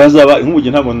abazaba nk'ubuge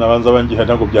ntabwo nabanza bangiha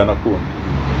ntabwo byanakunda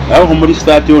aho nko muri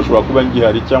state yo ushobora kuba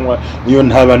ngihari cyangwa niyo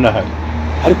ntaba nahari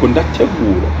ariko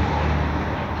ndategura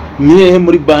nihe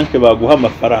muri banke baguha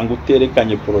amafaranga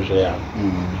uterekanye projet yawe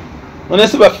none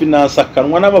se bafinansa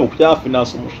kanwa n'amaboko ya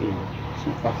finance umushinga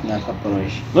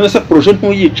none se projet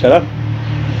ntuyicara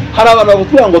hari abantu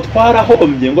bavuga ngo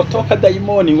twarahombye ngo toka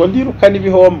dayimoni ngo ndirukana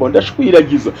ibihombo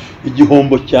ndashwiragiza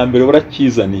igihombo cya mbere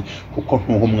urakizaniye kuko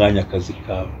ntuha umwanya akazi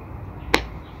kawe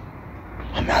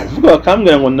amavuga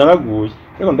bakambwira ngo naraguye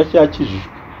ariko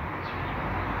ndacyakijijwe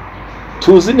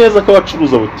tuzi neza ko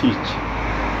abacuruza butike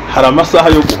hari amasaha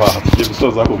yo guhaha tugiye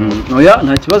gusoza aho oya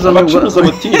nta kibazo abacuruza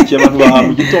butike abantu bahaha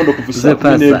mu gitondo kuva saa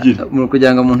 12 mu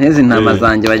kugira ngo umuntu heze intama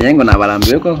zanjye bagiye ngo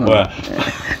nabarambiwe koko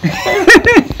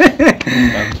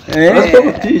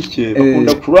butike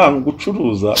bakunda kuranga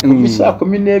gucuruza kuva saa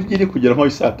 12 kugera nko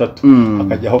saa 3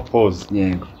 akajyaho pause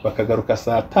bakagaruka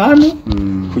saa 5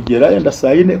 kugera yenda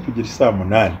saa 4 kugera saa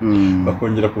 8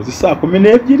 bakongera kuza saa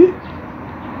 12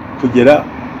 kugera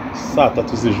saa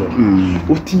 3 z'ijoro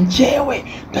uti njyewe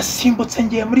ndasimbutse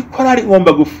ngiye muri korari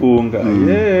ngomba gufunga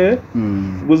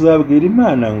uzabwira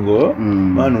Imana ngo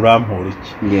Mana urampura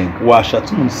iki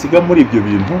washatse umuntu usiga muri ibyo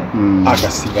bintu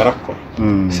agasigara ko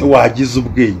se wagize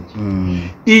ubwenge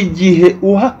igihe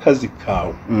uha akazi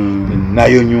kawe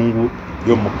nayo nyungu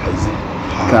yo mu kazi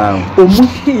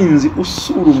umuhinzi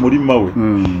usura umurima we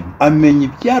amenya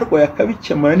ibyarwaye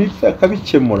akabikemura n'ibyo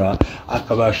akabikemura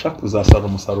akabasha kuzasarura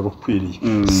umusaruro ukwiriye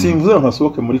simvuze ngo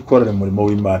nkasohoke muri korari umurimo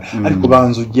w'Imana ariko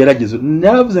banza ugerageze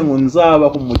navuze ngo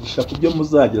nzabaho umugisha kubyo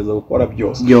muzagereza gukora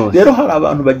byose rero hari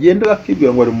abantu bagenda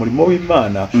bakibwira ngo ari umurimo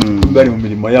w'Imana bari mu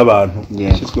mirimo y'abantu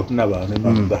yashyizweho n'abantu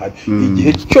Imana idahari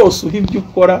igihe cyose uha ibyo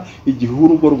ukora igihe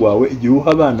urugo rwawe igihe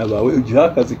uha abana bawe igihe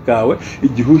akazi kawe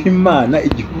igihe uha Imana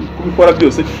igihe ukora byose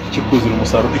kikuzira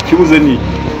umusaruro ikibuze ni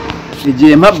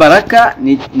igihe mpa baraka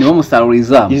niwo musaruro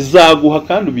izaguha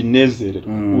kandi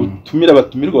ubinezererwa utumira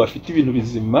abatumirwa bafite ibintu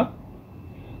bizima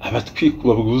abatwika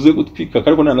babuze gutwika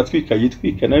ariko nanatwika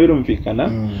yitwika nawe birumvikana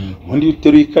ubundi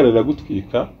uteruye ikarera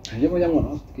gutwika iyo munyamubona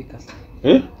gutwika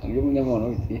iyo munyamubona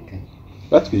gutwika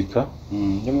batwika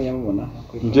iyo munyamubona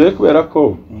nje kubera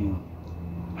ko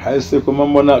hase ko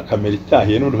mbona kamera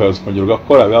itahiye n'uruhazo kongera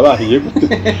ugakora babahiye gute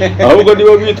ahubwo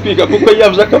nibo bitwika kuko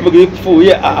yavye akavuga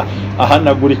ipfuye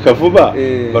ahanagurika vuba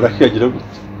barakiyagira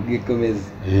gute gikomeza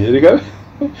rega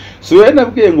siwe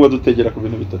nabwiye ngo dutegera ku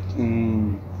bintu bitatu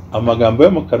amagambo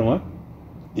yo mu kanwa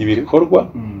ibikorwa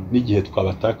n'igihe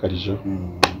twabatakarije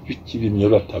bikibimye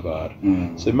batabara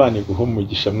so Imana iguha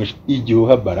umugisha mwinshi igihe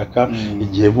uha baraka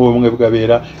igihe nk'ubumwe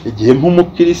bw'abera igihe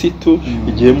nk'umukirisitu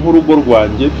igihe nk'urugo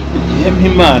rwanjye igihe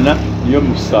nk'Imana niyo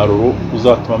musaruro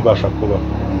uzatuma mbasha kubaho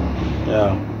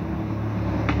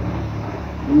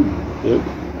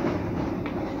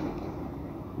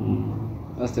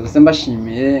bose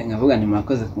mbashimiye nkavuga nti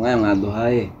mwakoze ku mwanya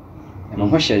mwaduhaye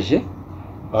nkosheje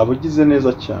wabugize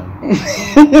neza cyane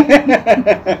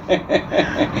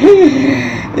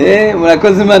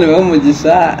murakoze Imana ibahe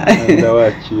umugisha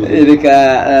ndawakira reka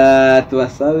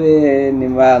tubasabe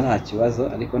nimba nta kibazo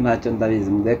ariko ntacyo ndabizi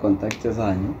mude contact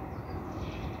zanyu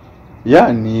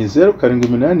ni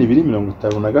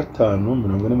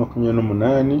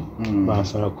 0782554028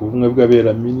 basanga ku bumwe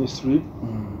bw'abera ministry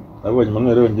abonye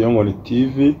mwe rero ngiye ngo ni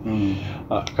TV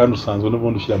kandi usanzwe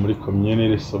n'ubundi ushyira muri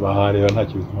community so bahareba nta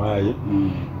kibitwaye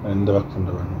ndabakunda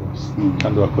abantu bose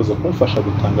kandi bakoze kumfasha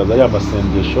gutangaza ya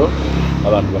masengesho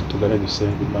abantu batugane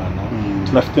dusenga Imana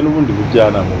tunafite n'ubundi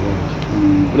bujyana mu bundi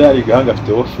buri ari gahanga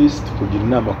afite office tukugira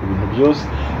inama ku bintu byose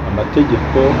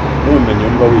amategeko n'ubumenyi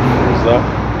mba wifuza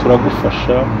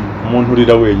turagufasha umuntu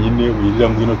urira wenyine wirira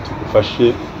ngwino tugufashe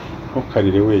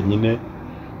ntukarire wenyine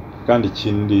kandi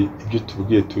ikindi ibyo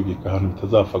tubwiye tubika ahantu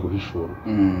bitazapfa guhishura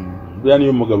buriya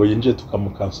niyo umugabo yinjiye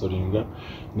tukamukansoringa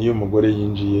niyo umugore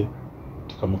yinjiye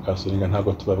tukamukansoringa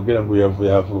ntabwo tubabwira ngo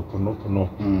yavuye ukuntu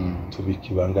tubika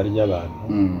ibanga ry'abantu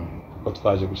kuko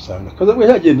twaje gusanga kaza bwo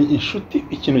yagiye ni inshuti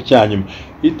ikintu cya nyuma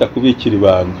yita kubikira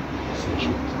ibanga si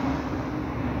inshuti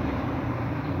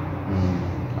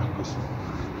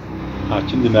nta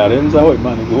kindi narenzaho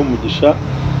Imana iguha umugisha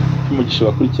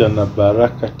bakurikirana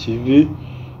Baraka TV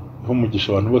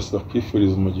umugisha abantu bose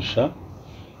bakwifuriza umugisha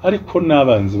ariko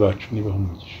n'abanzi bacu nibaho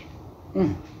umugisha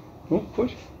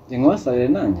nukuri ngwasabire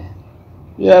nanjye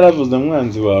yaravuze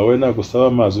mwanzi wawe nagusaba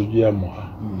amazi ujye yamuha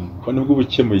ko nibwo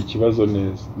ubukemuye ikibazo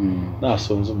neza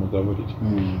nasonze umugaburire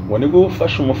ngo nibwo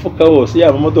ufashe umufuka wose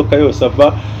yaba imodoka yose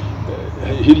ava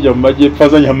hirya mu majyepfo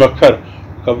azanye amakara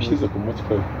ukabushyize ku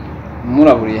mutwe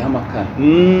muraburiyeho amakara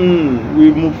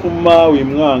wimuvuma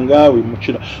wimwanga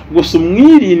wimucira gusa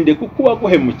umwirinde kuko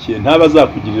waguhemukiye ntaba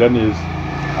azakugirira neza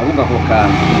avuga ko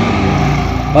kandi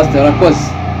pastor arakoze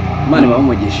Imana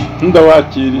ibamugisha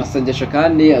ndawakira masengesho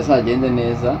kandi azagende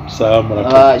neza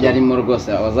yarimo rwose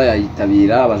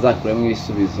abazayitabira abazakuramo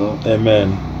ibisubizo amen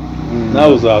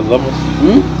nawe uzazamo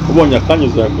ubonye akanya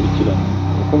uzakurikirana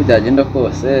uko byagenda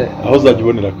kose aho uzajya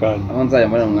ubonera akanya aho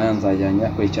nzayamara umwanya nzajyanya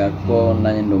kurikira kuko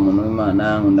nanjye ndi umuntu w'Imana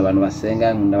nkunda abantu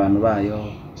basenga nkunda abantu bayo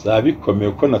zabikomeye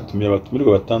uko natumiye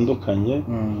abatumirwa batandukanye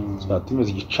twatumiza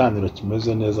igicaniro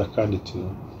kimeze neza kandi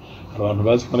abantu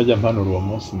bazi ko najya mpanura uwo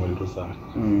munsi umuriro uzaka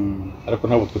ariko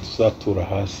ntabwo twe tuzatura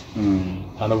hasi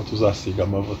nta nabo tuzasiga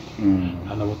amavuta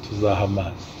nta nabo tuzaha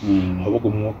amazi ahubwo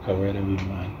umwuka wera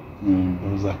w'Imana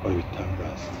uzakora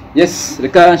ibitangaza yes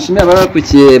reka nshimire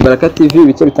abakurikiye Baraka TV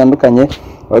ibice bitandukanye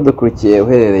abadukurikiye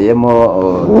uherereyemo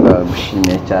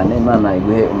turagushimiye cyane Imana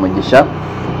iguhe umugisha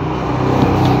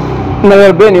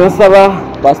na Ben wasaba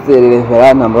Pastor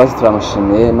Reverend Ambrose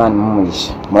turamushimiye Imana imuhe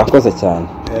umugisha murakoze cyane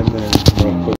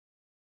amen